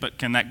 Yes. But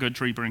can that good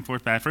tree bring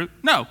forth bad fruit?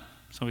 No.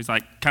 So he's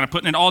like kind of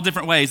putting it all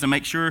different ways to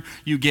make sure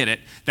you get it,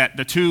 that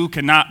the two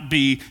cannot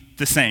be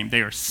the same.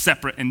 They are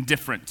separate and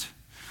different.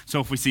 So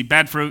if we see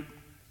bad fruit,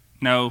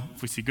 no.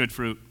 If we see good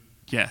fruit,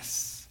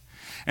 yes.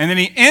 And then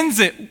he ends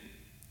it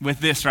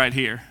with this right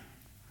here,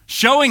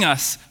 showing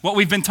us what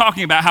we've been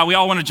talking about, how we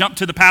all want to jump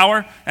to the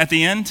power at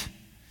the end.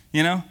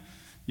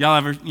 Y'all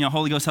ever,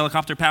 Holy Ghost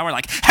helicopter power,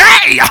 like,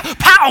 hey,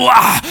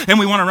 power! And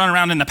we want to run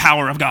around in the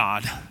power of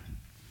God.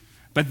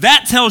 But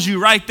that tells you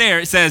right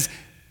there, it says,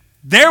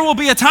 there will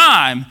be a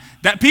time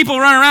that people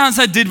run around and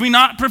say, did we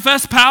not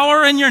profess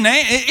power in your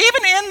name?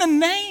 Even in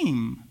the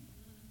name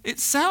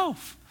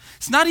itself.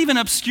 It's not even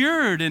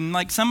obscured in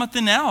like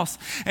something else.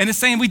 And it's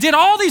saying, we did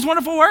all these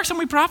wonderful works and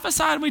we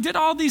prophesied, we did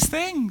all these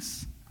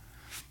things.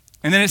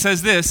 And then it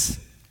says this,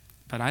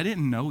 but I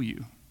didn't know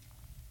you.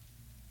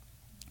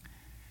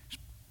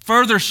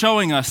 Further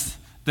showing us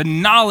the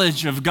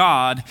knowledge of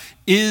God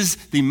is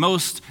the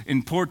most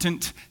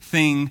important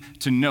thing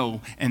to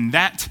know. And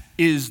that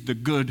is the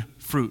good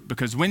fruit,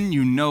 because when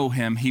you know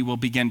him, he will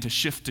begin to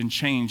shift and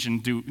change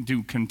and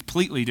do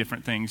completely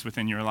different things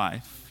within your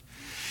life.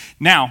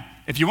 Now,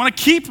 if you want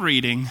to keep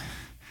reading,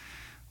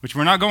 which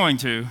we're not going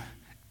to,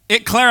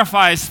 it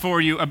clarifies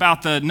for you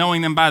about the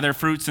knowing them by their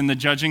fruits and the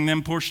judging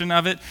them portion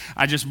of it.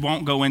 I just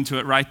won't go into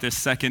it right this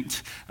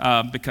second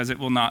because it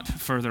will not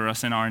further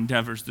us in our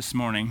endeavors this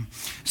morning.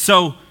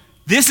 So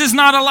this is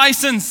not a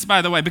license,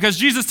 by the way, because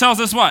Jesus tells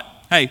us what?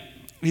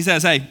 He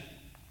says,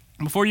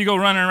 before you go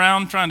running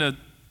around trying to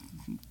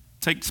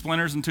take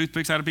splinters and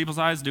toothpicks out of people's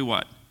eyes, do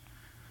what?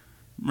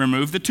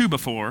 Remove the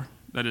 2x4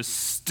 that is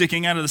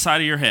sticking out of the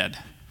side of your head,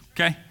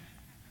 okay?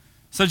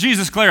 So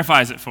Jesus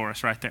clarifies it for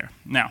us right there.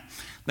 Now,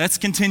 let's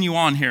continue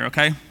on here,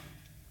 okay?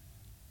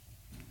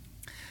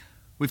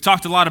 We've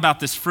talked a lot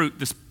about this fruit,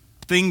 this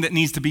thing that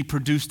needs to be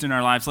produced in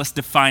our lives. Let's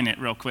define it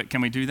real quick.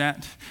 Can we do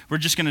that? We're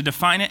just going to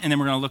define it, and then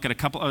we're going to look at a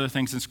couple other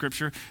things in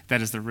Scripture.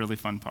 That is the really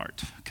fun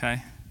part,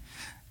 okay?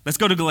 Let's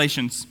go to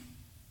Galatians.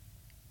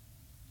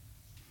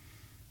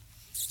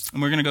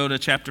 And we're going to go to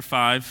chapter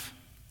 5.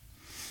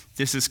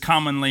 This is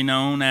commonly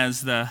known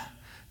as the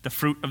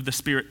fruit of the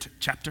Spirit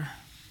chapter.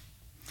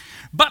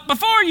 But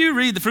before you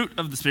read the fruit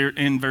of the Spirit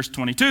in verse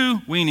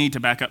 22, we need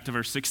to back up to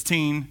verse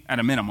 16 at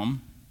a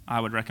minimum. I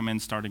would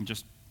recommend starting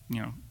just,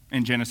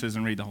 in Genesis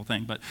and read the whole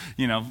thing. But,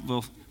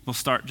 we'll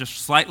start just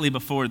slightly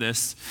before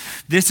this.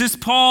 This is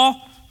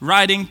Paul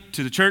writing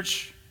to the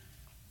church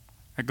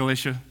at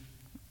Galatia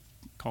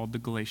called the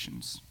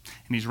Galatians.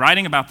 And he's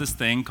writing about this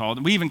thing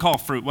called, we even call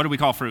fruit. What do we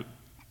call fruit?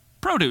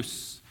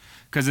 Produce,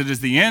 because it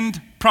is the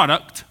end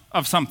product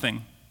of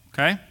something,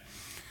 okay?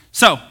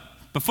 So,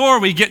 before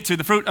we get to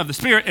the fruit of the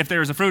Spirit, if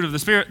there is a fruit of the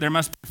Spirit, there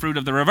must be a fruit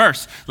of the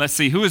reverse. Let's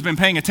see, who has been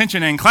paying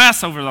attention in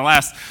class over the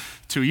last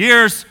 2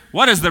 years?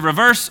 What is the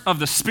reverse of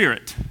the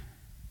Spirit?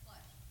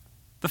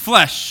 The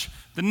flesh,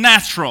 the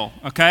natural,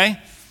 okay?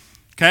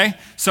 Okay,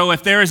 so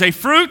if there is a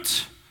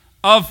fruit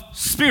of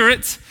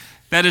Spirit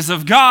that is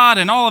of God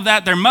and all of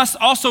that, there must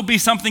also be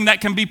something that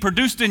can be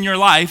produced in your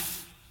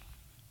life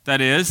that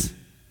is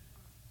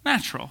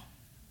natural.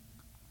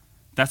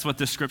 That's what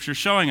this scripture is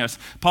showing us.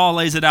 Paul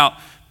lays it out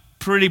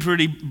pretty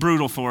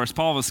brutal for us.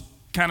 Paul was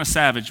kind of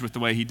savage with the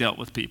way he dealt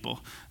with people.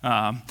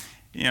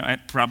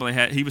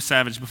 He was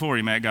savage before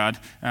he met God,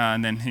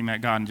 and then he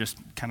met God and just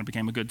kind of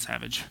became a good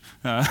savage.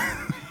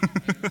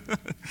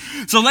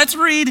 So let's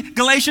read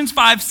Galatians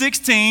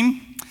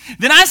 5:16.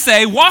 Then I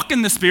say, walk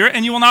in the Spirit,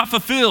 and you will not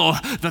fulfill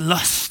the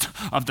lust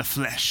of the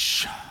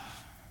flesh.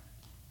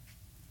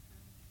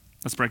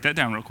 Let's break that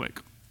down real quick.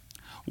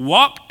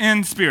 Walk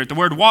in spirit. The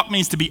word walk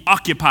means to be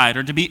occupied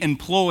or to be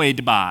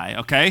employed by,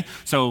 okay?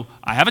 So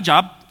I have a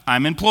job,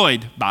 I'm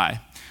employed by.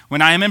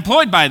 When I am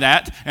employed by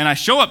that and I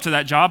show up to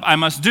that job, I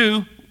must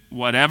do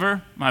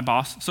whatever my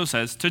boss so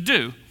says to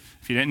do.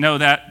 If you didn't know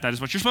that, that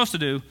is what you're supposed to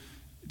do.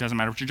 It doesn't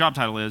matter what your job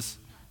title is.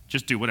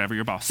 Just do whatever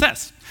your boss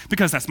says,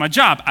 because that's my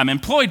job. I'm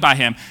employed by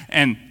him,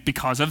 and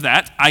because of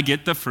that, I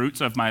get the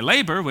fruits of my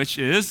labor, which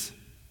is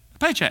a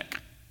paycheck,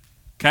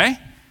 okay?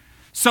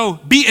 So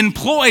be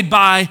employed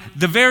by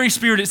the very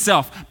Spirit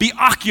itself. Be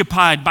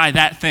occupied by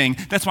that thing.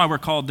 That's why we're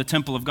called the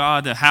temple of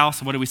God, the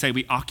house. What do we say?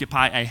 We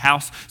occupy a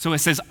house. So it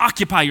says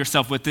occupy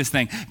yourself with this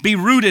thing. Be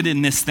rooted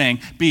in this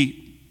thing.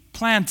 Be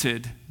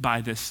planted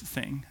by this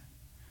thing.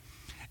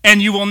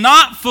 And you will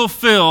not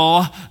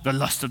fulfill the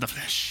lust of the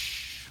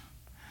flesh.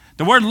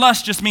 The word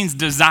lust just means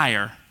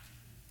desire.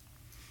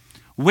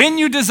 When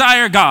you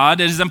desire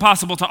God, it is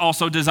impossible to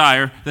also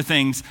desire the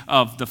things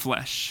of the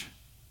flesh.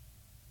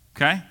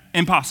 Okay?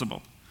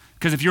 Impossible.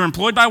 Because if you're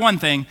employed by one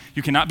thing,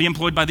 you cannot be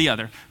employed by the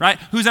other, right?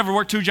 Who's ever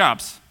worked 2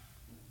 jobs?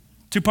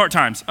 2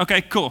 part-times.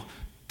 Okay, cool.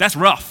 That's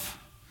rough.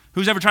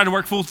 Who's ever tried to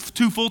work 2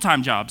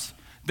 full-time jobs?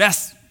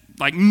 That's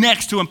like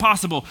next to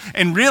impossible.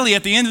 And really,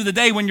 at the end of the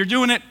day, when you're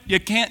doing it, you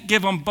can't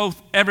give them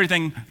both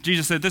everything.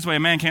 Jesus said this way, a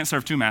man can't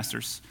serve 2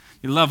 masters.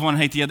 You love one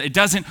and hate the other. It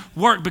doesn't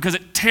work because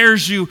it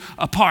tears you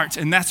apart,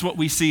 and that's what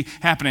we see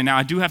happening. Now,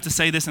 I do have to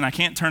say this, and I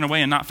can't turn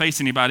away and not face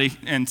anybody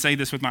and say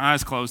this with my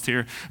eyes closed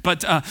here,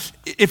 but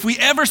if we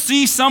ever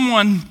see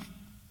someone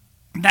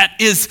that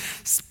is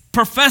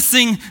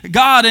professing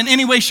God in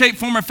any way, shape,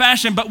 form, or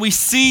fashion, but we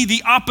see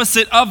the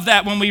opposite of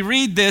that when we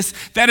read this,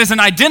 that is an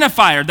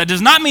identifier. That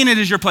does not mean it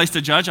is your place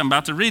to judge. I'm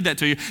about to read that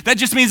to you. That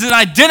just means an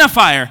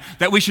identifier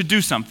that we should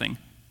do something.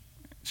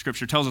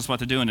 Scripture tells us what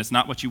to do, and it's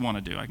not what you want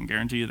to do. I can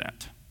guarantee you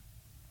that.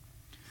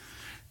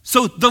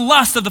 So the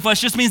lust of the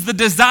flesh just means the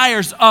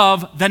desires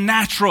of the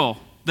natural,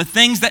 the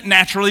things that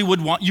naturally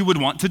you would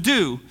want to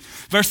do.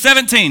 Verse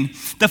 17,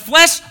 the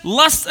flesh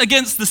lusts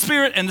against the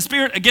Spirit and the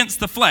Spirit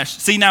against the flesh.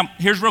 See, now,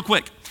 here's real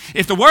quick.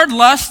 If the word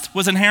lust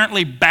was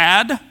inherently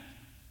bad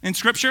in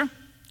Scripture,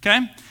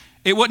 okay,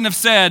 it wouldn't have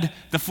said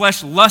the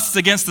flesh lusts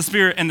against the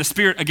Spirit and the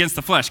Spirit against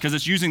the flesh, because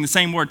it's using the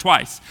same word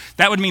twice.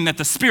 That would mean that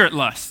the Spirit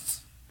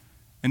lusts.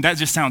 And that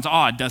just sounds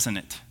odd, doesn't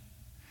it?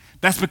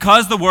 That's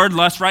because the word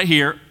lust right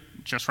here,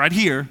 just right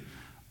here,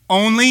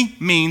 only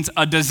means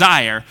a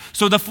desire.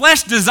 So the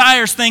flesh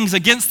desires things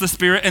against the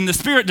Spirit, and the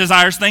Spirit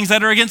desires things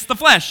that are against the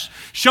flesh,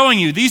 showing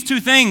you these two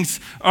things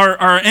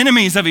are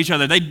enemies of each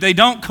other. They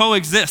don't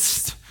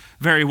coexist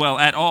very well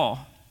at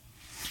all.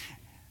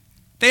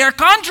 They are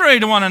contrary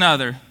to one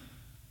another,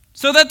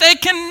 so that they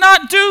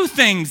cannot do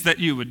things that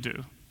you would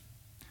do.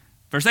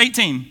 Verse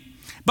 18,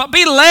 but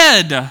be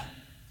led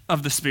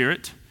of the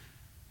Spirit.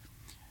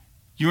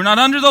 You are not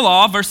under the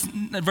law,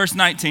 verse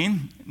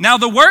 19. Now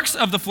the works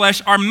of the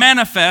flesh are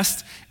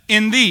manifest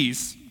in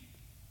these.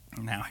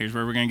 Now here's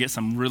where we're going to get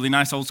some really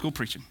nice old school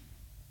preaching.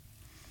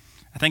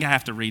 I think I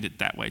have to read it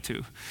that way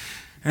too.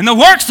 And the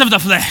works of the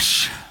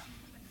flesh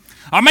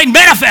are made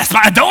manifest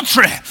by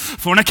adultery,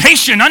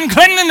 fornication,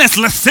 uncleanness,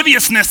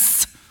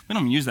 lasciviousness. We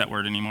don't even use that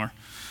word anymore.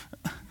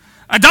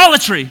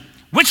 Idolatry,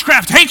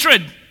 witchcraft,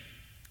 hatred,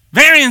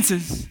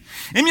 variances,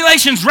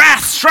 emulations,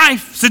 wrath,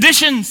 strife,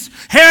 seditions,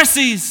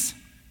 heresies,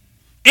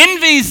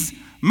 envies,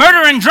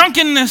 murder and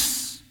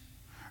drunkenness,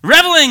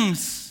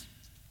 revelings,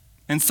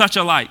 and such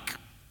alike.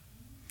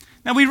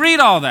 Now we read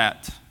all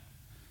that.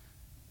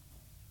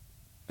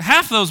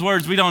 Half those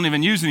words we don't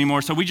even use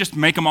anymore, so we just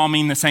make them all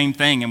mean the same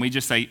thing, and we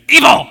just say,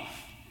 evil!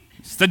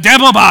 It's the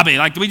devil, Bobby.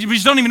 Like, we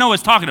just don't even know what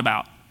it's talking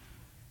about.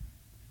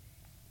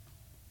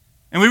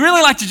 And we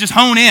really like to just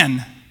hone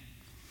in.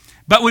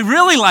 But we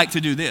really like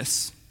to do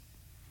this.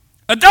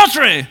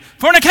 Adultery,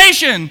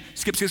 fornication,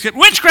 skip,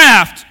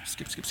 witchcraft,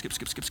 skip,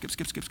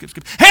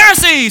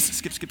 heresies,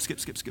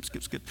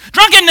 skip,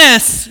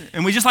 drunkenness,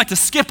 and we just like to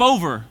skip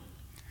over.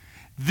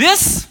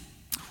 This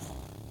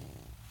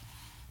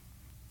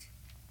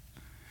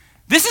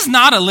is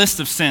not a list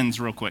of sins,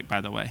 real quick,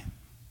 by the way.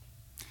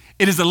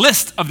 It is a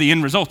list of the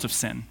end result of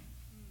sin.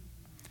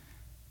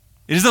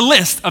 It is a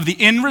list of the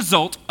end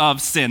result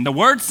of sin. The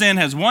word sin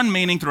has one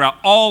meaning throughout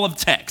all of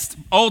text,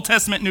 Old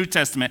Testament, New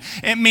Testament.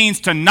 It means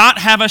to not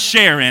have a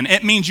share in.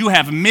 It means you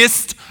have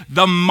missed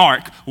the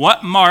mark.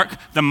 What mark?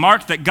 The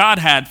mark that God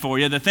had for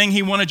you, the thing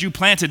he wanted you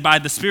planted by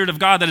the Spirit of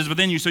God that is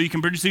within you so you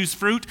can produce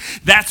fruit.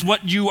 That's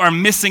what you are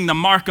missing the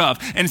mark of.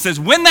 And it says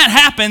when that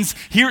happens,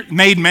 here,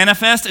 made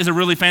manifest is a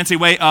really fancy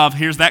way of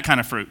here's that kind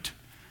of fruit.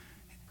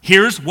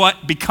 Here's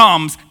what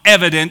becomes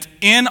evident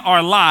in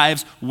our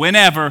lives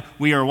whenever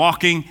we are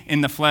walking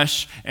in the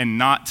flesh and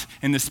not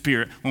in the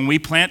Spirit. When we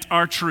plant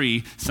our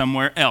tree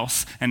somewhere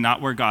else and not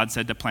where God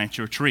said to plant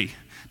your tree,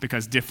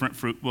 because different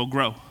fruit will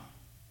grow.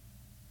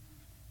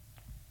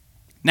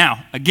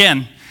 Now,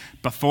 again,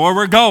 before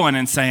we're going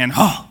and saying,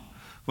 oh,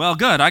 well,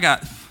 good, I'm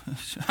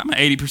an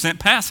 80%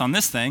 pass on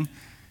this thing.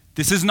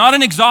 This is not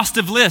an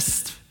exhaustive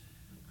list,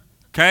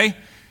 okay?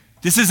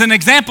 This is an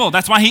example.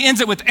 That's why he ends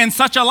it with, and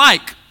such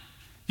alike.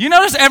 You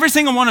notice every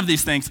single one of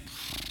these things.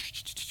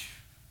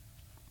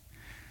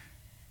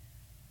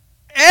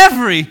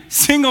 Every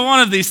single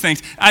one of these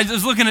things. I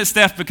was looking at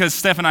Steph because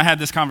Steph and I had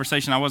this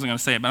conversation. I wasn't going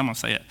to say it, but I'm going to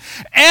say it.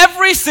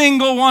 Every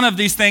single one of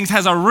these things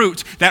has a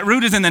root. That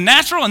root is in the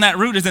natural, and that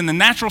root is in the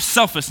natural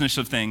selfishness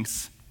of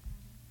things.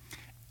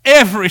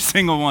 Every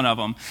single one of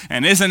them.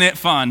 And isn't it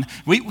fun?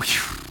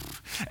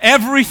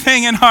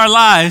 Everything in our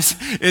lives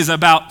is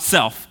about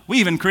self. We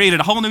even created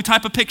a whole new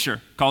type of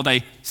picture called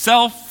a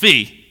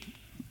selfie.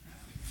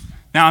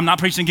 Now, I'm not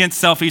preaching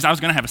against selfies. I was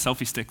going to have a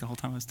selfie stick the whole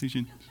time I was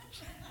teaching.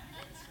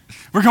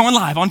 We're going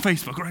live on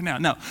Facebook right now.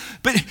 No,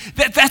 but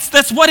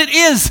that's what it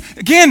is.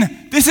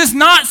 Again, this is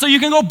not so you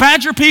can go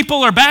badger people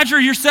or badger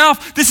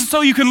yourself. This is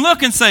so you can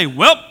look and say,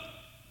 well,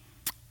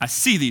 I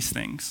see these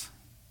things.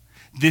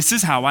 This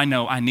is how I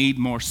know I need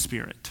more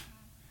Spirit.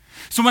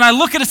 So when I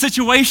look at a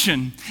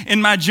situation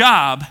in my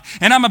job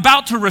and I'm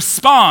about to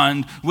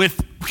respond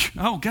with,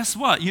 oh, guess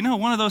what? You know,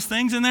 one of those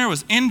things in there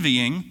was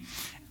envying,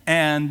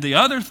 and the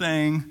other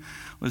thing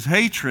was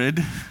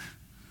hatred.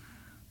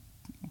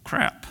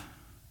 Crap.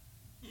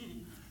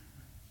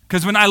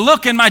 Because when I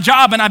look in my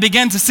job and I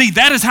begin to see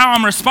that is how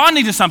I'm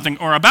responding to something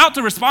or about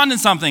to respond to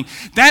something,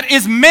 that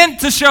is meant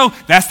to show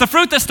that's the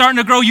fruit that's starting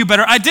to grow. You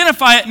better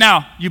identify it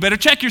now. You better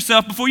check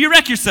yourself before you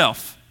wreck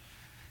yourself.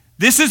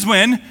 This is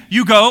when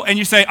you go and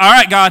you say, all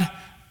right, God,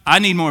 I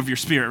need more of your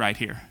Spirit right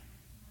here.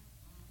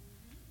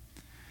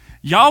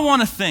 Y'all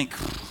want to think,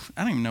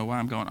 I don't even know why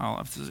I'm going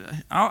all up.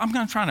 I'm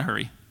going to try to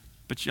hurry,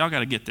 but y'all got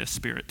to get this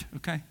Spirit,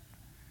 okay?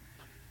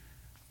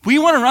 We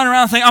want to run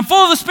around saying, I'm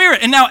full of the Spirit,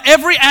 and now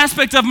every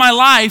aspect of my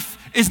life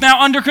is now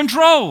under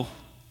control.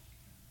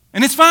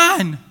 And it's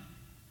fine.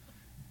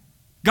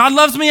 God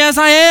loves me as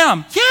I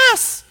am.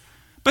 Yes.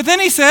 But then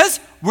he says,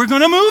 we're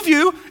going to move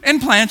you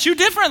and plant you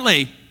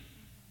differently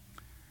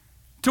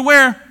to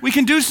where we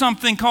can do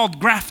something called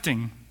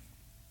grafting.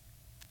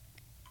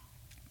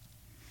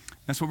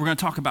 That's what we're going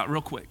to talk about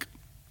real quick.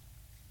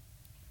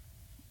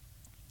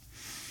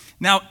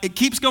 Now, it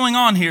keeps going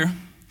on here.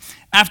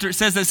 After it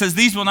says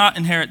these will not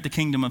inherit the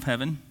kingdom of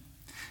heaven.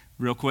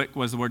 Real quick,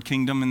 was the word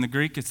kingdom in the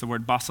Greek? It's the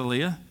word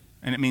basileia,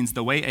 and it means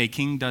the way a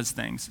king does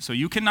things. So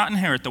you cannot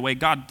inherit the way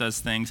God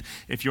does things.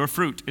 If your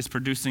fruit is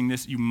producing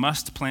this, you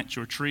must plant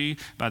your tree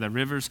by the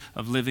rivers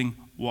of living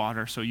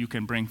water so you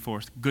can bring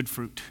forth good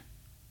fruit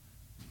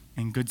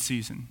in good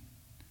season.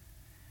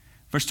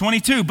 Verse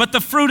 22, but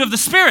the fruit of the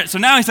Spirit. So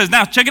now he says,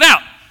 now check it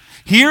out.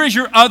 Here is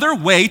your other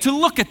way to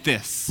look at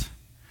this.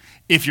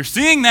 If you're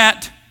seeing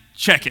that,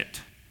 check it.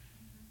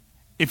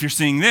 If you're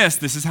seeing this,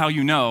 this is how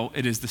you know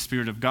it is the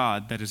Spirit of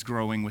God that is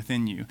growing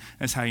within you.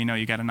 That's how you know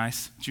you got a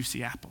nice,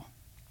 juicy apple.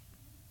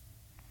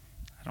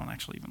 I don't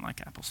actually even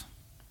like apples.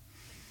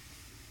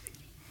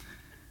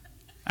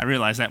 I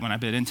realized that when I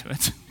bit into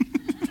it.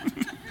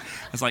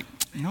 I was like,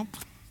 nope.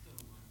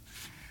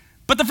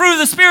 But the fruit of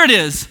the Spirit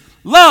is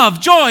love,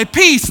 joy,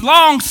 peace,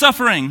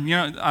 long-suffering. You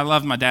know, I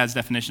love my dad's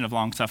definition of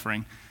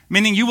long-suffering,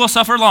 meaning you will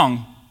suffer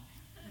long.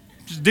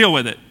 Just deal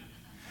with it.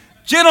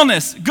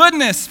 Gentleness,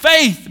 goodness,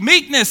 faith,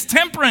 meekness,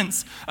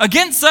 temperance.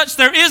 Against such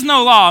there is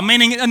no law.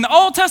 Meaning in the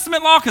Old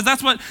Testament law, because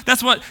that's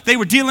what they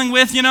were dealing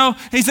with, you know.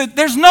 He said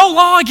there's no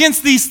law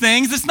against these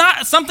things. It's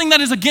not something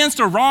that is against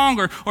or wrong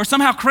or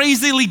somehow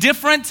crazily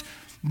different.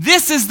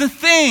 This is the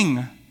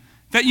thing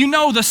that you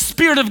know the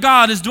Spirit of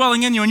God is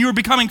dwelling in you and you are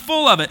becoming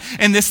full of it.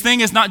 And this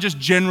thing is not just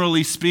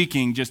generally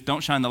speaking, just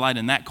don't shine the light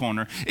in that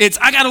corner. It's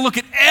I got to look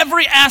at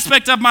every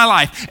aspect of my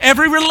life,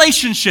 every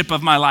relationship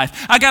of my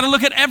life. I got to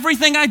look at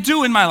everything I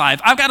do in my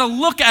life. I've got to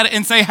look at it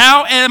and say,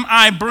 how am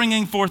I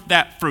bringing forth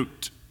that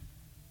fruit?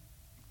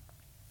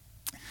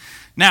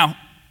 Now,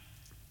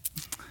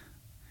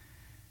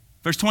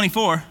 verse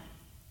 24,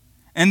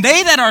 and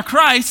they that are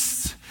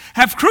Christ's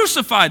have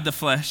crucified the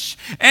flesh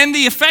and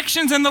the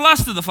affections and the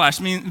lust of the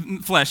flesh,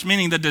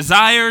 meaning the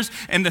desires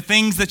and the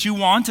things that you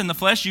want in the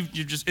flesh,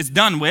 it's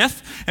done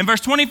with. And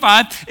verse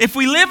 25, if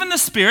we live in the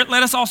Spirit,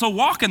 let us also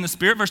walk in the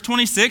Spirit. Verse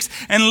 26,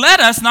 and let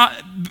us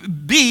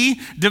not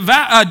be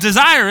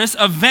desirous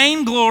of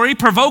vain glory,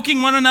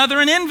 provoking one another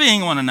and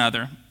envying one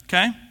another.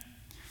 Okay?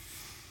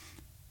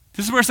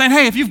 This is where we're saying,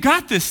 hey, if you've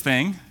got this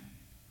thing,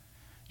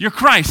 you're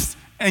Christ,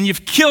 and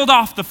you've killed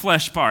off the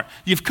flesh part.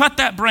 You've cut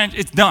that branch,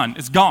 it's done,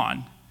 it's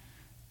gone.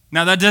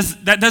 Now, that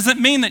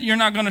doesn't mean that you're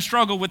not going to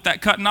struggle with that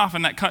cutting off,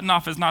 and that cutting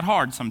off is not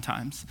hard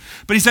sometimes.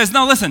 But he says,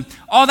 no, listen,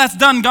 all that's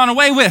done, gone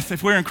away with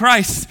if we're in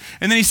Christ.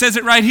 And then he says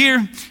it right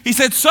here. He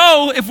said,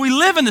 so if we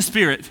live in the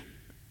Spirit,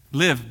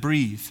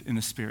 breathe in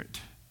the Spirit,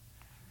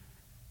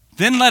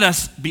 then let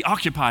us be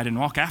occupied and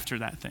walk after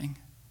that thing.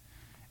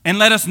 And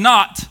let us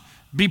not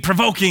be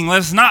provoking. Let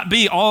us not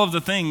be all of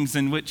the things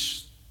in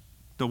which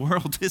the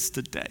world is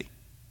today.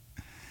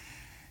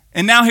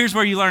 And now here's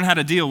where you learn how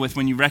to deal with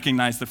when you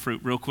recognize the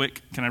fruit. Real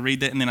quick, can I read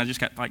that? And then I just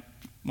got like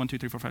 1, 2,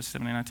 3, 4, 5, 6,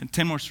 7, 8, 9, 10.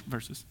 10 more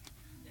verses.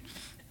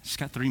 Just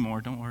got 3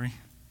 more, don't worry.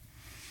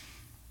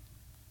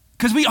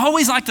 Because we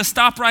always like to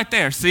stop right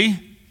there,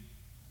 see?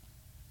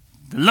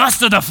 The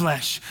lust of the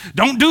flesh.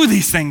 Don't do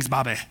these things,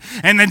 Bobby.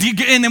 And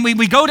then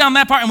we go down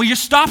that part and we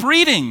just stop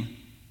reading.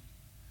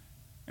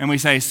 And we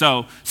say,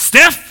 so,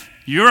 Steph,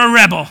 you're a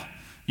rebel.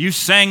 You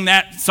sang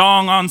that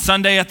song on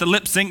Sunday at the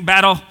lip sync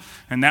battle,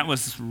 and that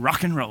was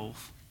rock and roll.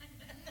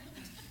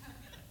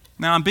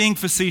 Now, I'm being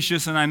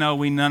facetious, and I know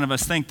none of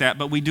us think that,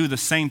 but we do the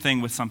same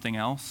thing with something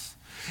else.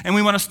 And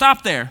we want to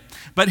stop there.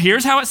 But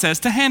here's how it says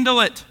to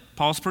handle it.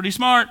 Paul's pretty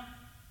smart.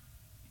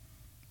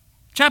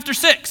 Chapter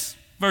 6,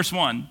 verse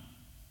 1,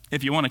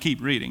 if you want to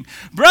keep reading.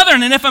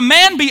 Brethren, and if a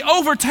man be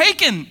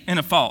overtaken in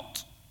a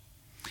fault,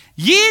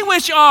 ye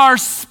which are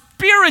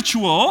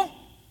spiritual,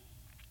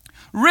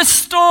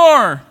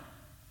 restore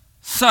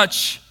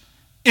such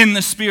in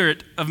the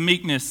spirit of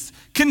meekness,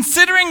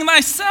 considering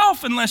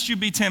thyself, unless you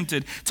be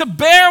tempted, to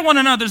bear one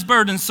another's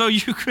burdens so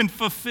you can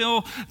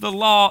fulfill the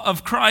law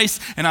of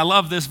Christ. And I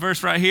love this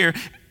verse right here.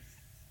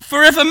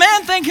 For if a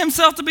man think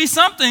himself to be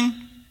something,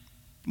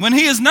 when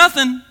he is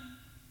nothing,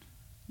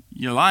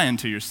 you're lying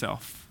to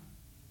yourself.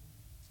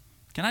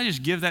 Can I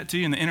just give that to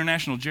you in the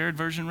International Jared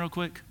version real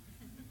quick?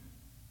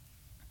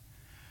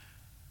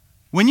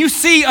 When you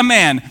see a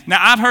man, now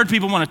I've heard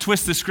people want to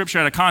twist this scripture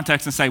out of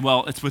context and say,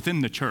 well, it's within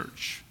the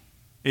church.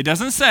 It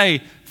doesn't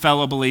say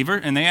fellow believer,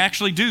 and they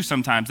actually do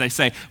sometimes. They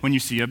say, when you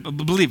see a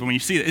believer, when you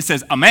see it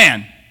says a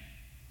man.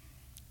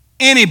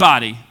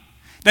 Anybody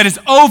that is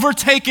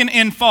overtaken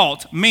in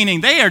fault,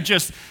 meaning they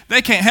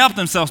can't help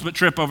themselves but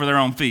trip over their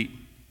own feet.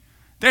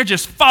 They're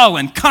just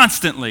falling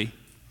constantly.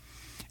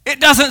 It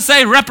doesn't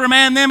say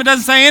reprimand them. It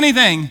doesn't say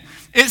anything.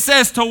 It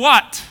says to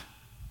what?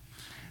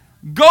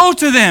 Go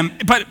to them.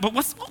 But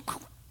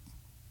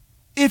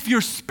if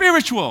you're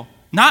spiritual,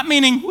 not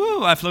meaning,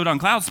 woo, I float on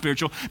clouds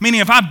spiritual,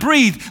 meaning if I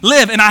breathe,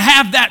 live, and I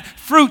have that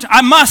fruit,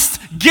 I must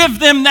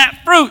give them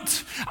that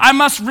fruit. I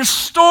must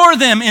restore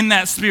them in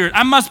that spirit.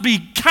 I must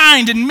be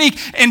kind and meek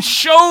and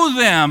show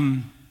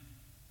them.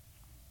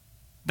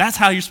 That's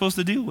how you're supposed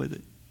to deal with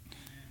it.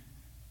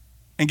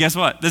 And guess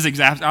what? This is the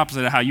exact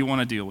opposite of how you want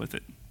to deal with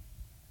it.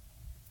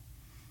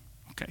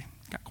 Okay,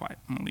 got quiet.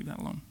 I'm going to leave that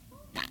alone.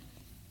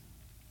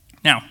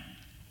 Now,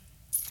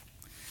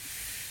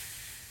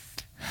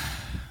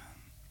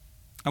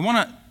 I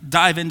want to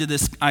dive into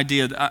this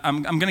idea.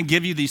 I'm going to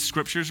give you these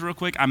scriptures real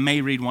quick. I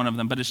may read one of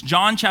them, but it's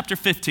John chapter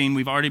 15.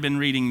 We've already been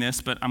reading this,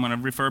 but I'm going to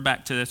refer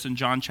back to this in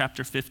John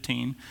chapter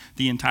 15,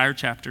 the entire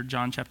chapter,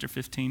 John chapter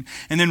 15.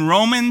 And then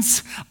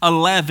Romans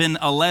 11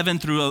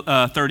 through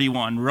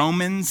 31.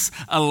 Romans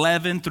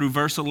 11 through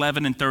verse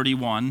 11 and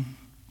 31.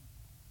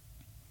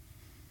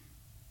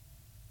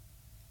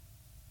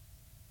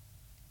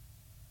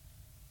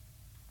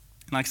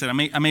 Like I said,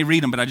 I may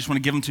read them, but I just want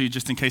to give them to you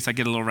just in case I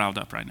get a little riled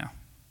up right now.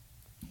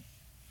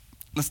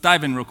 Let's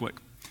dive in real quick.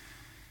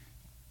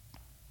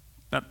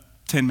 About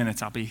 10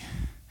 minutes, I'll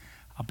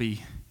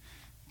be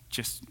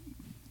just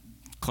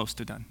close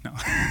to done. No.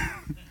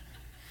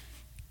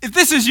 If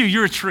this is you,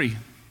 you're a tree.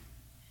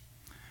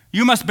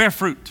 You must bear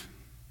fruit.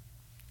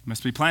 You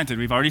must be planted.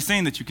 We've already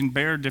seen that you can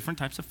bear different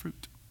types of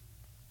fruit.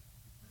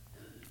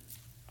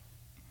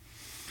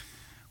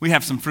 We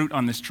have some fruit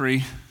on this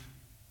tree.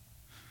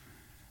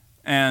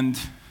 And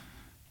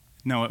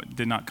no, it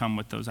did not come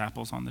with those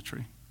apples on the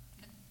tree.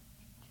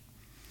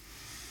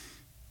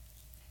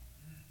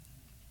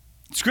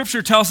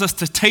 Scripture tells us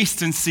to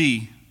taste and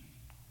see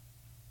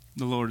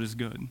the Lord is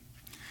good.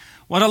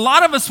 What a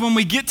lot of us, when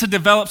we get to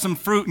develop some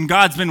fruit and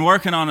God's been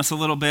working on us a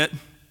little bit,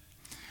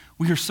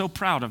 we are so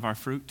proud of our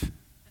fruit.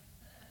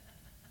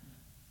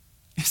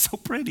 It's so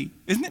pretty.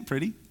 Isn't it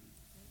pretty?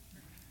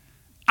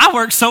 I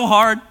worked so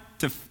hard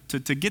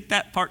to get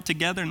that part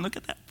together, and look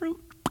at that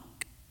fruit.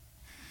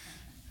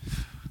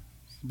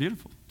 It's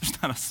beautiful.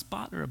 There's not a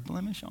spot or a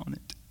blemish on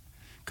it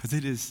because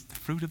it is the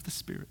fruit of the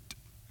Spirit.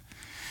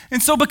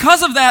 And so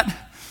because of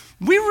that,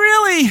 we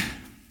really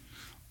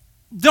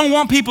don't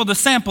want people to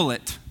sample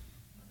it.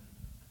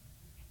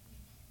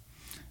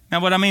 Now,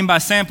 what I mean by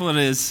sample it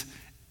is,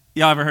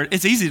 y'all ever heard,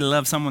 it's easy to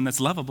love someone that's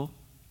lovable.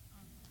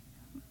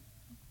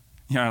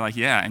 You're like,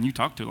 yeah, and you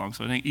talk too long,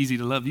 so it ain't easy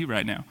to love you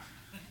right now.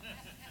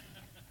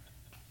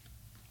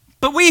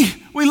 But we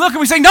look and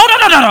we say, no,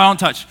 don't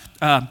touch.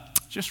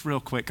 Just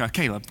real quick,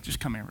 Caleb, just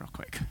come here real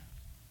quick.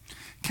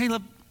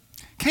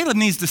 Caleb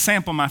needs to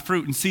sample my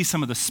fruit and see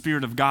some of the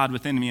Spirit of God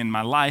within me in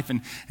my life,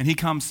 and he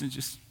comes and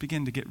just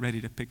begin to get ready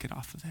to pick it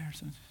off of there.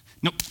 So,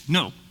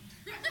 no.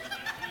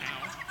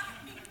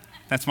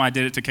 That's why I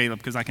did it to Caleb,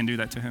 because I can do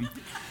that to him.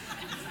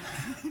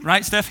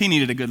 Right, Steph? He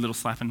needed a good little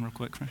slapping real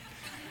quick. Right?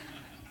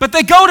 But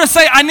they go to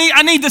say,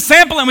 I need to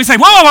sample, and we say,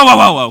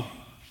 whoa.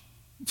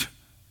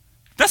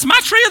 That's my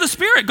tree of the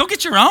Spirit. Go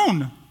get your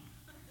own.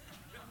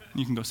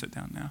 You can go sit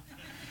down now.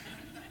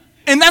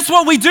 And that's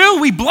what we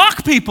do. We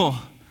block people.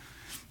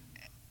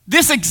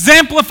 This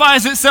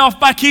exemplifies itself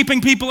by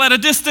keeping people at a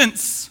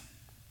distance.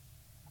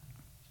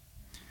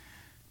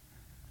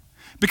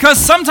 Because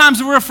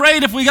sometimes we're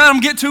afraid if we let them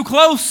get too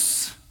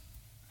close,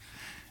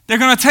 they're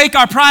going to take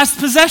our prized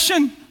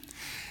possession.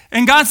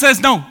 And God says,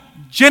 no,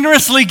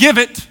 generously give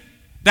it,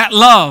 that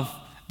love,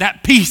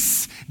 that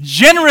peace.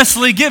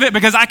 Generously give it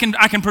because I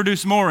can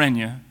produce more in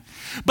you.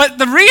 But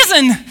the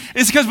reason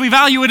is because we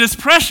value it as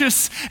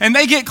precious and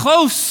they get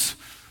close.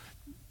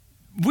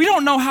 We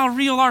don't know how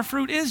real our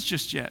fruit is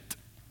just yet.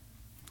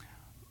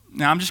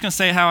 Now, I'm just going to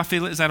say how I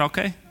feel it. Is that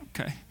okay?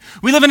 Okay.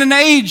 We live in an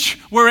age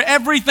where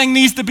everything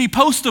needs to be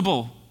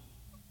postable.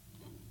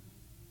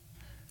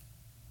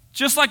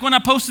 Just like when I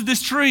posted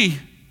this tree,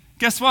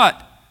 guess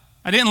what?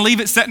 I didn't leave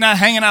it sitting out,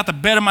 hanging out the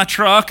bed of my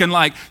truck and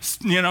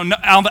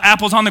all the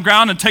apples on the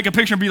ground and take a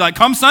picture and be like,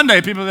 come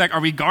Sunday. People are like, are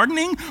we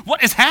gardening?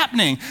 What is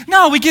happening?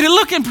 No, we get it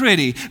looking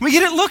pretty. We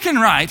get it looking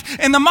right.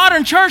 And the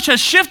modern church has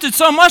shifted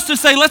so much to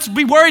say, let's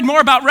be worried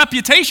more about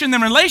reputation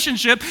than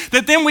relationship,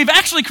 that then we've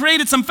actually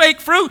created some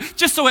fake fruit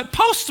just so it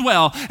posts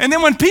well. And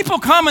then when people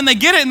come and they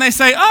get it and they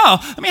say, oh,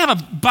 let me have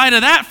a bite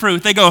of that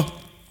fruit, they go,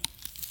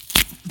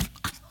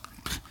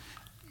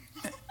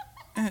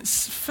 and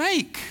it's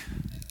fake.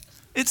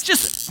 It's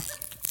just...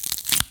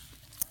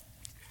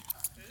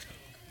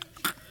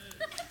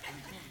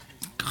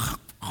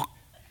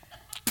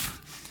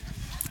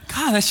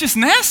 God, that's just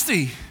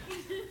nasty.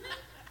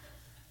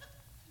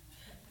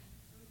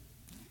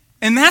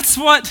 And that's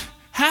what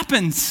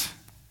happens.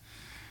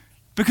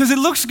 Because it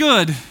looks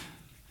good,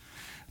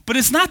 but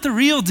it's not the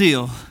real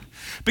deal.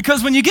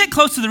 Because when you get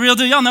close to the real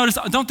deal, y'all notice,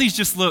 don't these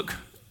just look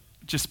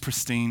just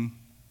pristine?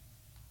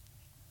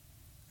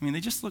 I mean, they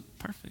just look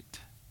perfect.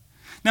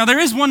 Now, there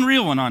is one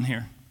real one on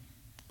here.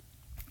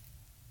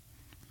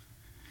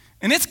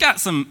 And it's got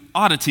some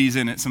oddities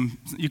in it.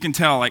 You can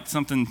tell, like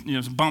something,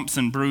 some bumps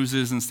and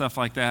bruises and stuff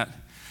like that.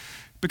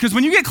 Because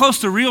when you get close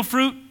to real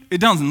fruit, it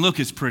doesn't look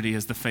as pretty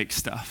as the fake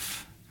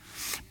stuff.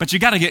 But you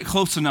got to get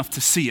close enough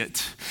to see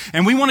it.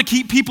 And we want to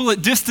keep people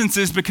at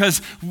distances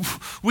because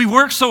we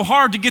work so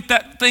hard to get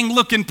that thing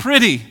looking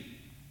pretty.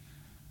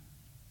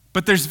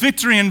 But there's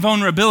victory in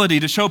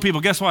vulnerability to show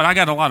people, guess what? I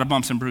got a lot of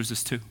bumps and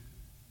bruises too.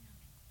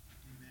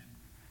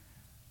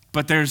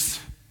 But there's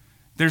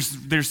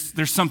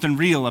something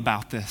real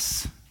about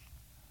this.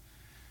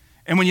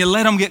 And when you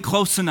let them get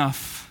close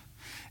enough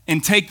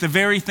and take the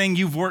very thing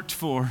you've worked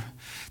for,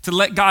 to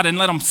let God and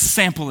let them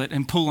sample it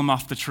and pull them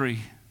off the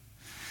tree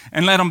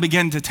and let them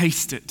begin to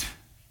taste it.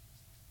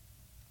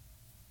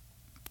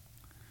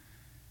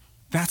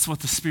 That's what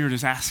the Spirit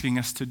is asking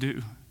us to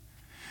do.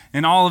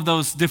 And all of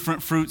those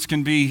different fruits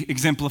can be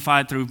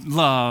exemplified through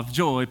love,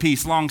 joy,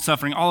 peace,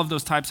 long-suffering, all of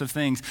those types of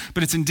things.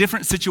 But it's in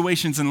different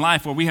situations in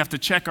life where we have to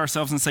check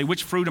ourselves and say,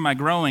 which fruit am I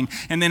growing?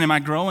 And then am I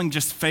growing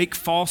just fake,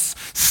 false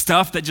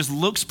stuff that just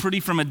looks pretty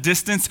from a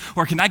distance?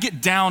 Or can I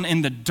get down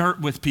in the dirt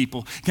with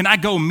people? Can I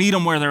go meet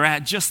them where they're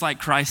at just like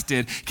Christ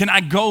did? Can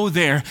I go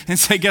there and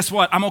say, guess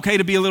what? I'm okay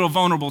to be a little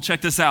vulnerable.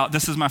 Check this out.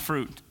 This is my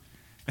fruit.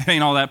 It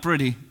ain't all that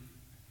pretty.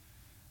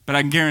 But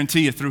I can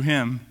guarantee you through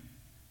Him,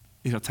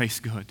 it'll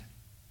taste good.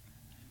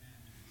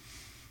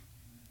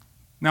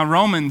 Now,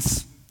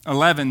 Romans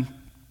 11,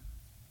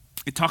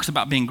 it talks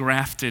about being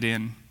grafted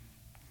in.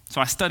 So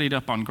I studied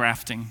up on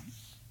grafting.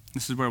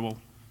 This is where we'll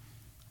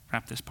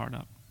wrap this part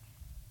up.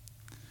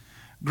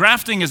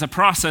 Grafting is a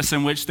process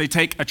in which they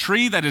take a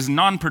tree that is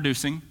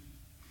non-producing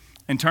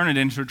and turn it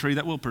into a tree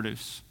that will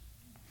produce.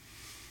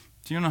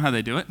 Do you know how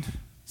they do it?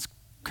 It's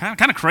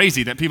kind of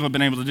crazy that people have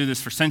been able to do this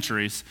for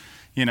centuries.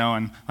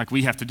 And like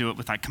we have to do it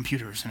with like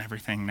computers and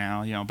everything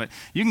now, but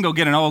you can go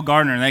get an old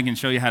gardener and they can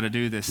show you how to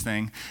do this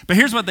thing. But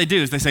here's what they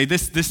do is they say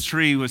this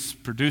tree was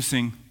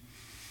producing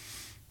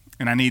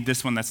and I need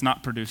this one that's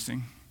not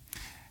producing.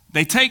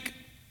 They take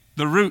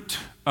the root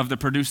of the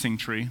producing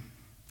tree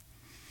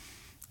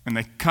and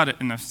they cut it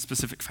in a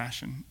specific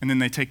fashion. And then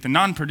they take the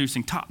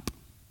non-producing top.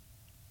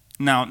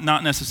 Now,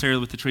 not necessarily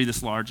with the tree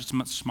this large, it's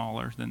much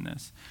smaller than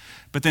this.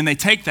 But then they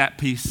take that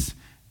piece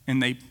and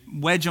they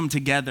wedge them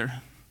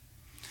together.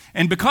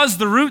 And because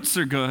the roots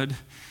are good,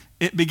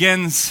 it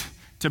begins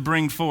to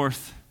bring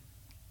forth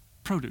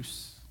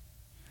produce.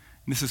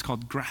 And this is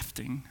called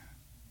grafting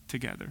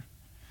together.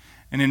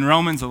 And in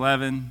Romans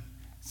 11,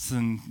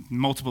 and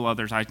multiple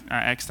others, I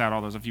X'd out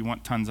all those. If you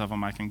want tons of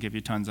them, I can give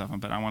you tons of them.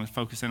 But I want to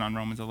focus in on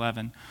Romans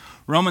 11.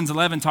 Romans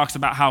 11 talks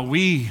about how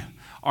we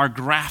are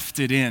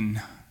grafted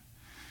in.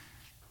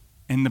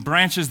 And the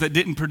branches that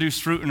didn't produce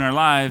fruit in our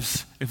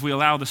lives, if we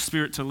allow the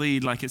Spirit to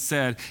lead, like it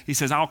said, He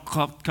says, I'll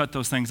cut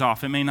those things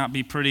off. It may not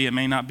be pretty, it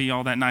may not be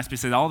all that nice, but He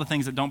says, all the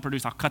things that don't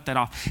produce, I'll cut that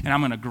off. And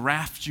I'm going to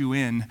graft you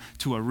in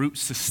to a root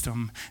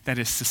system that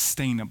is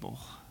sustainable,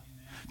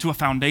 to a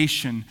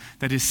foundation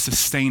that is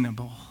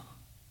sustainable.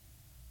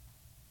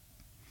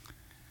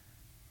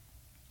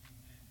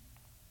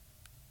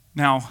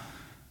 Now,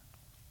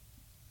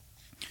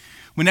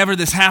 whenever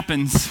this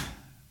happens,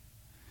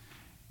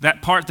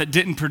 that part that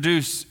didn't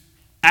produce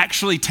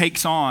actually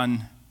takes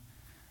on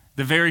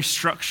the very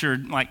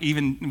structured, like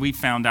even we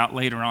found out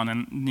later on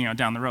and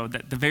down the road,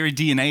 that the very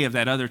DNA of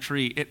that other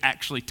tree, it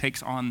actually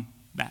takes on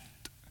that.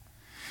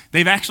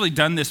 They've actually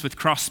done this with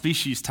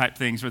cross-species type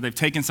things, where they've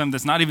taken something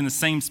that's not even the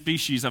same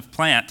species of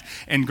plant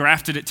and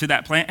grafted it to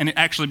that plant, and it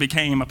actually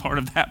became a part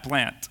of that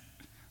plant.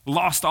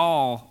 Lost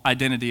all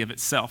identity of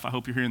itself. I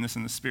hope you're hearing this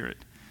in the Spirit.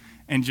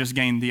 And just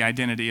gained the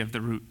identity of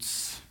the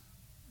roots.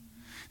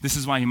 This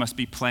is why you must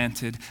be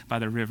planted by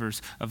the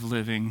rivers of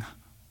living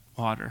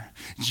water.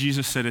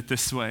 Jesus said it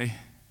this way.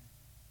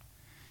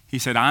 He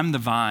said, I'm the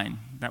vine.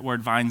 That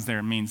word vines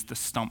there means the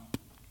stump,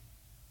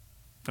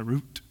 the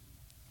root.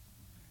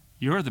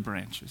 You're the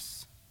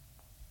branches.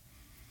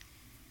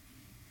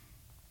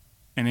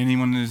 And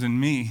anyone who is in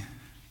me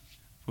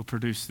will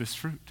produce this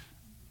fruit.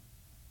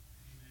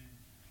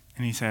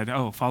 And he said,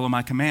 oh, follow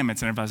my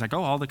commandments. And everybody's like,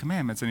 oh, all the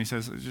commandments. And he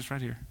says, just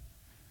right here.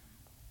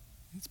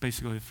 It's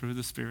basically the fruit of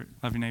the Spirit.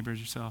 Love your neighbor as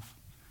yourself.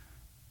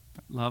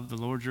 But love the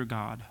Lord your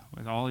God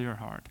with all your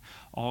heart,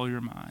 all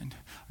your mind,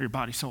 your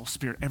body, soul,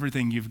 spirit,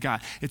 everything you've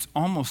got. It's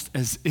almost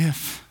as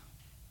if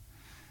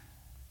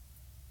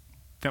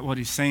that what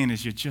he's saying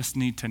is you just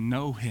need to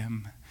know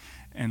him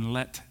and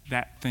let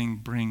that thing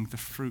bring the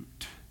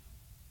fruit.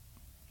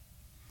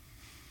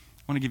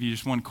 I want to give you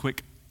just one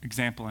quick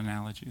example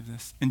analogy of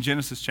this. In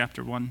Genesis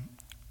chapter 1,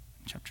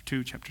 chapter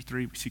 2, chapter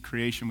 3, we see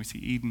creation, we see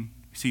Eden,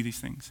 we see these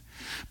things.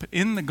 But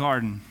in the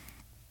garden,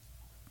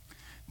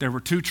 there were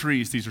two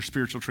trees. These are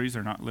spiritual trees,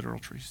 they're not literal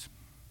trees.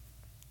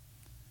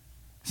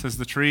 It says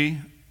the tree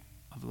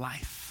of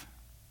life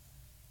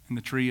and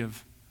the tree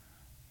of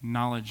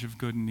knowledge of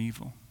good and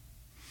evil.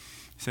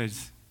 He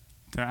says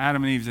to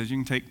Adam and Eve, he says,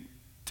 you can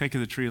take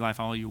of the tree of life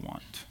all you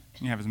want. You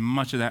can have as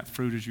much of that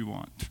fruit as you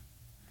want.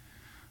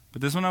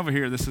 But this one over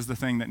here, this is the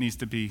thing that needs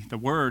to be, the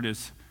word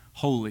is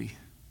holy,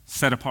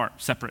 set apart,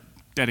 separate,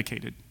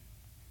 dedicated.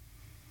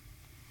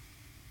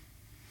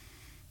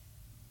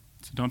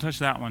 So don't touch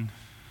that one.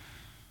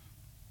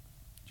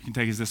 You can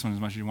take this one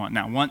as much as you want.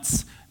 Now,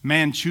 once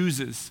man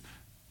chooses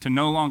to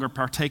no longer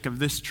partake of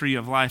this tree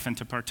of life and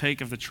to partake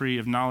of the tree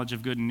of knowledge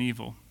of good and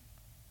evil,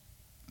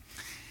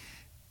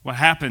 what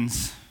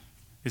happens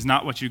is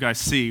not what you guys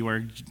see,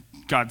 where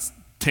God's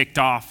ticked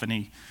off and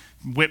he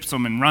whips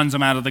them and runs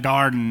them out of the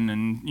garden,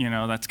 and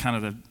that's kind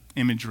of the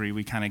imagery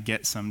we kind of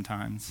get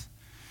sometimes.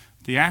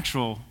 The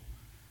actual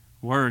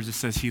words, it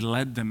says he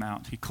led them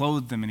out. He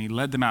clothed them and he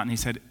led them out, and he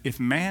said, if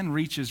man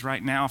reaches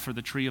right now for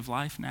the tree of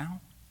life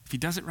now, if he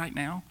does it right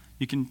now,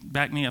 you can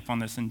back me up on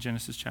this in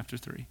Genesis chapter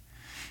 3. He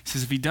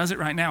says if he does it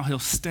right now, he'll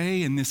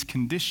stay in this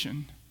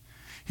condition.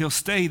 He'll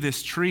stay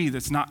this tree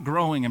that's not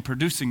growing and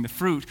producing the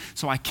fruit,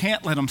 so I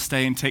can't let him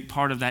stay and take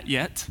part of that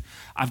yet.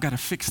 I've got to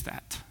fix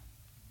that.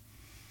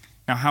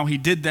 Now, how he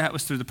did that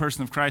was through the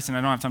person of Christ, and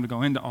I don't have time to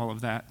go into all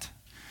of that.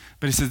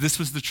 But he says this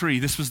was the tree,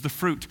 this was the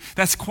fruit.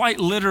 That's quite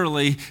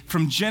literally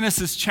from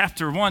Genesis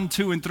chapter 1,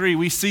 2, and 3,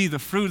 we see the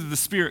fruit of the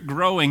Spirit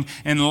growing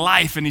in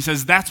life, and he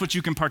says that's what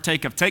you can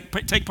partake of. Take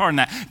part in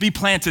that. Be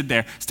planted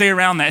there. Stay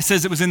around that. It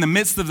says it was in the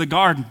midst of the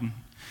garden.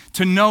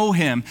 To know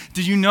him.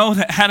 Did you know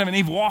that Adam and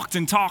Eve walked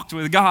and talked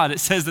with God? It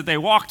says that they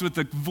walked with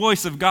the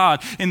voice of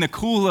God in the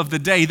cool of the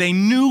day. They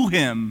knew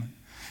him.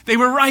 They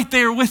were right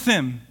there with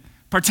him,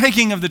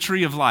 partaking of the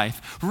tree of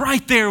life,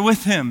 right there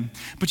with him.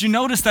 But you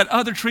notice that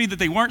other tree that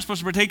they weren't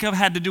supposed to partake of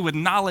had to do with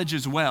knowledge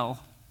as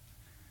well.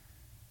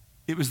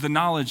 It was the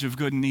knowledge of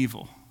good and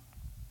evil.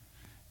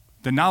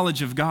 The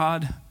knowledge of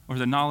God or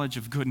the knowledge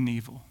of good and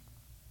evil.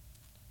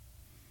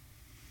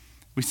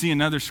 We see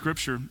another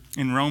scripture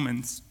in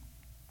Romans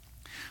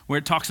where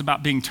it talks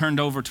about being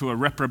turned over to a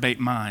reprobate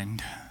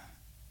mind.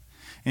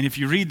 And if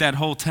you read that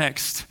whole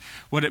text,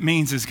 what it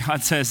means is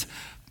God says,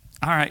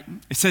 all right,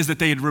 it says that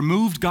they had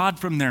removed God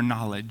from their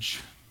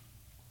knowledge.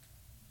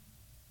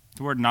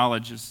 The word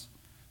knowledge is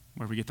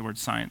where we get the word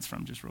science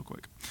from, just real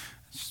quick.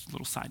 Just a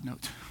little side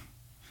note. It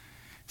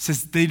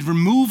says they'd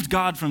removed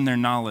God from their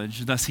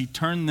knowledge, thus he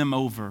turned them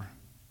over.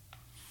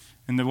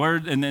 And the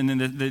word, and then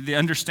the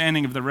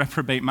understanding of the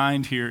reprobate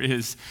mind here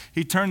is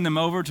he turned them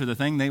over to the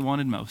thing they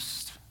wanted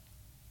most.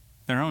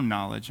 Their own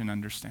knowledge and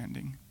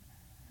understanding.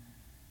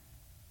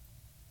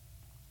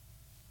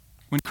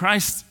 When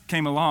Christ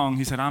came along,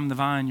 he said, I'm the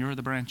vine, you're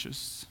the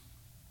branches.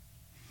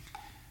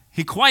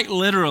 He quite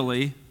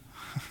literally,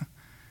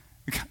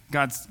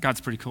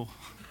 God's pretty cool.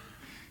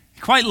 He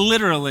quite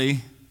literally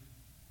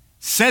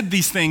said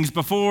these things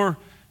before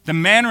the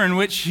manner in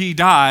which he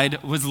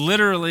died was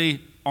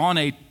literally on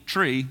a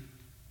tree.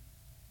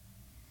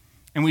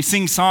 And we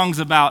sing songs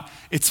about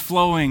it's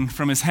flowing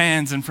from his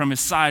hands and from his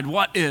side.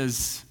 What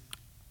is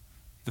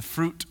the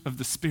fruit of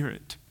the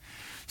Spirit?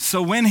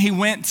 So when he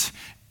went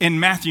in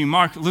Matthew,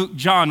 Mark, Luke,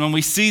 John, when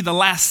we see the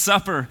Last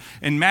Supper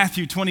in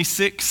Matthew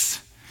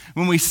 26,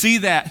 when we see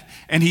that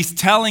and he's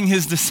telling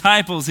his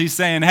disciples, he's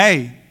saying,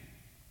 hey,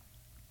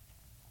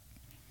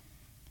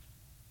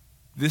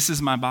 this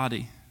is my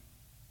body.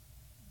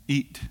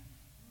 Eat.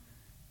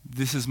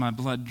 This is my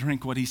blood,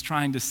 drink. What he's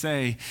trying to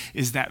say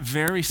is that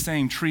very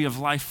same tree of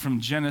life from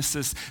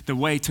Genesis, the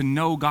way to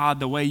know God,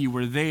 the way you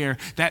were there,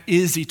 that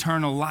is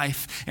eternal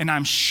life. And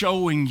I'm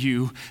showing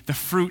you the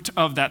fruit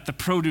of that, the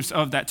produce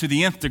of that to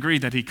the nth degree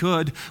that he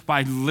could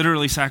by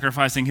literally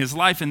sacrificing his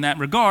life in that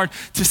regard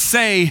to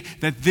say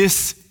that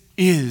this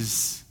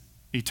is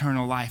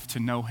eternal life, to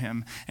know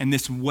him. And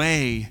this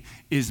way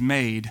is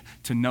made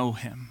to know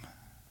him,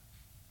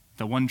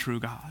 the one true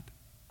God.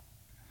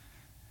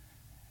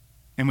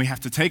 And we have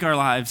to take our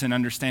lives and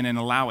understand and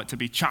allow it to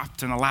be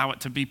chopped and allow it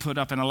to be put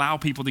up and allow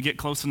people to get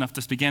close enough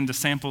to begin to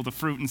sample the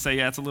fruit and say,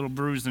 yeah, it's a little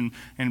bruised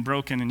and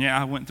broken. And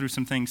yeah, I went through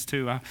some things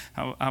too.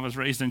 I was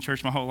raised in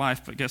church my whole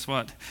life, but guess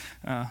what?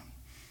 I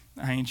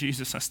ain't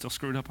Jesus. I still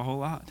screwed up a whole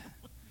lot.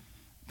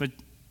 But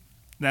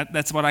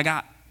that's what I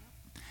got.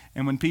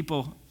 And when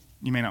people,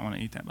 you may not want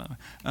to eat that, by the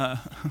way.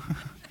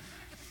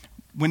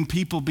 When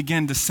people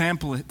begin to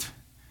sample it,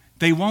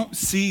 they won't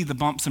see the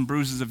bumps and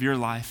bruises of your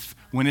life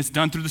when it's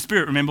done through the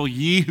Spirit. Remember,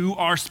 ye who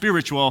are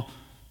spiritual,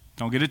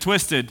 don't get it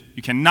twisted.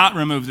 You cannot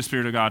remove the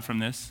Spirit of God from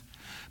this.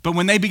 But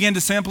when they begin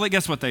to sample it,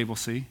 guess what they will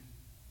see?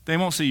 They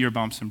won't see your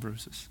bumps and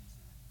bruises.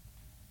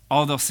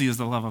 All they'll see is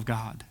the love of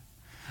God.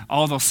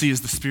 All they'll see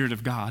is the Spirit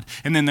of God.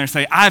 And then they'll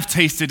say, I've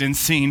tasted and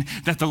seen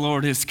that the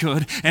Lord is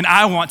good, and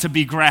I want to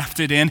be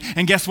grafted in.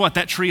 And guess what?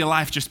 That tree of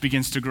life just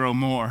begins to grow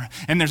more.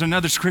 And there's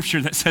another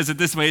scripture that says it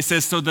this way. It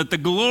says, so that the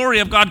glory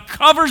of God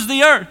covers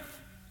the earth.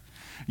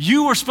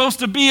 You are supposed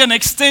to be an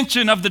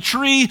extension of the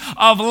tree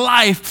of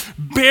life,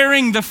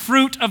 bearing the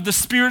fruit of the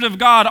Spirit of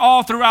God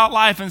all throughout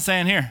life and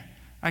saying, here,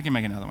 I can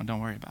make another one.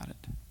 Don't worry about it.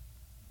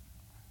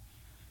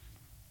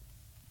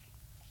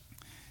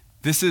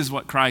 This is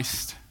what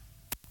Christ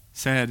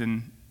said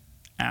and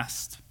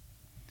asked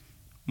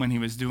when he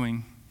was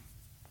doing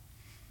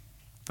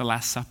the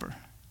Last Supper,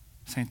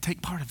 saying,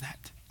 take part of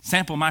that.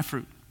 Sample my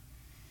fruit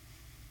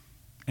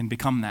and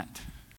become that.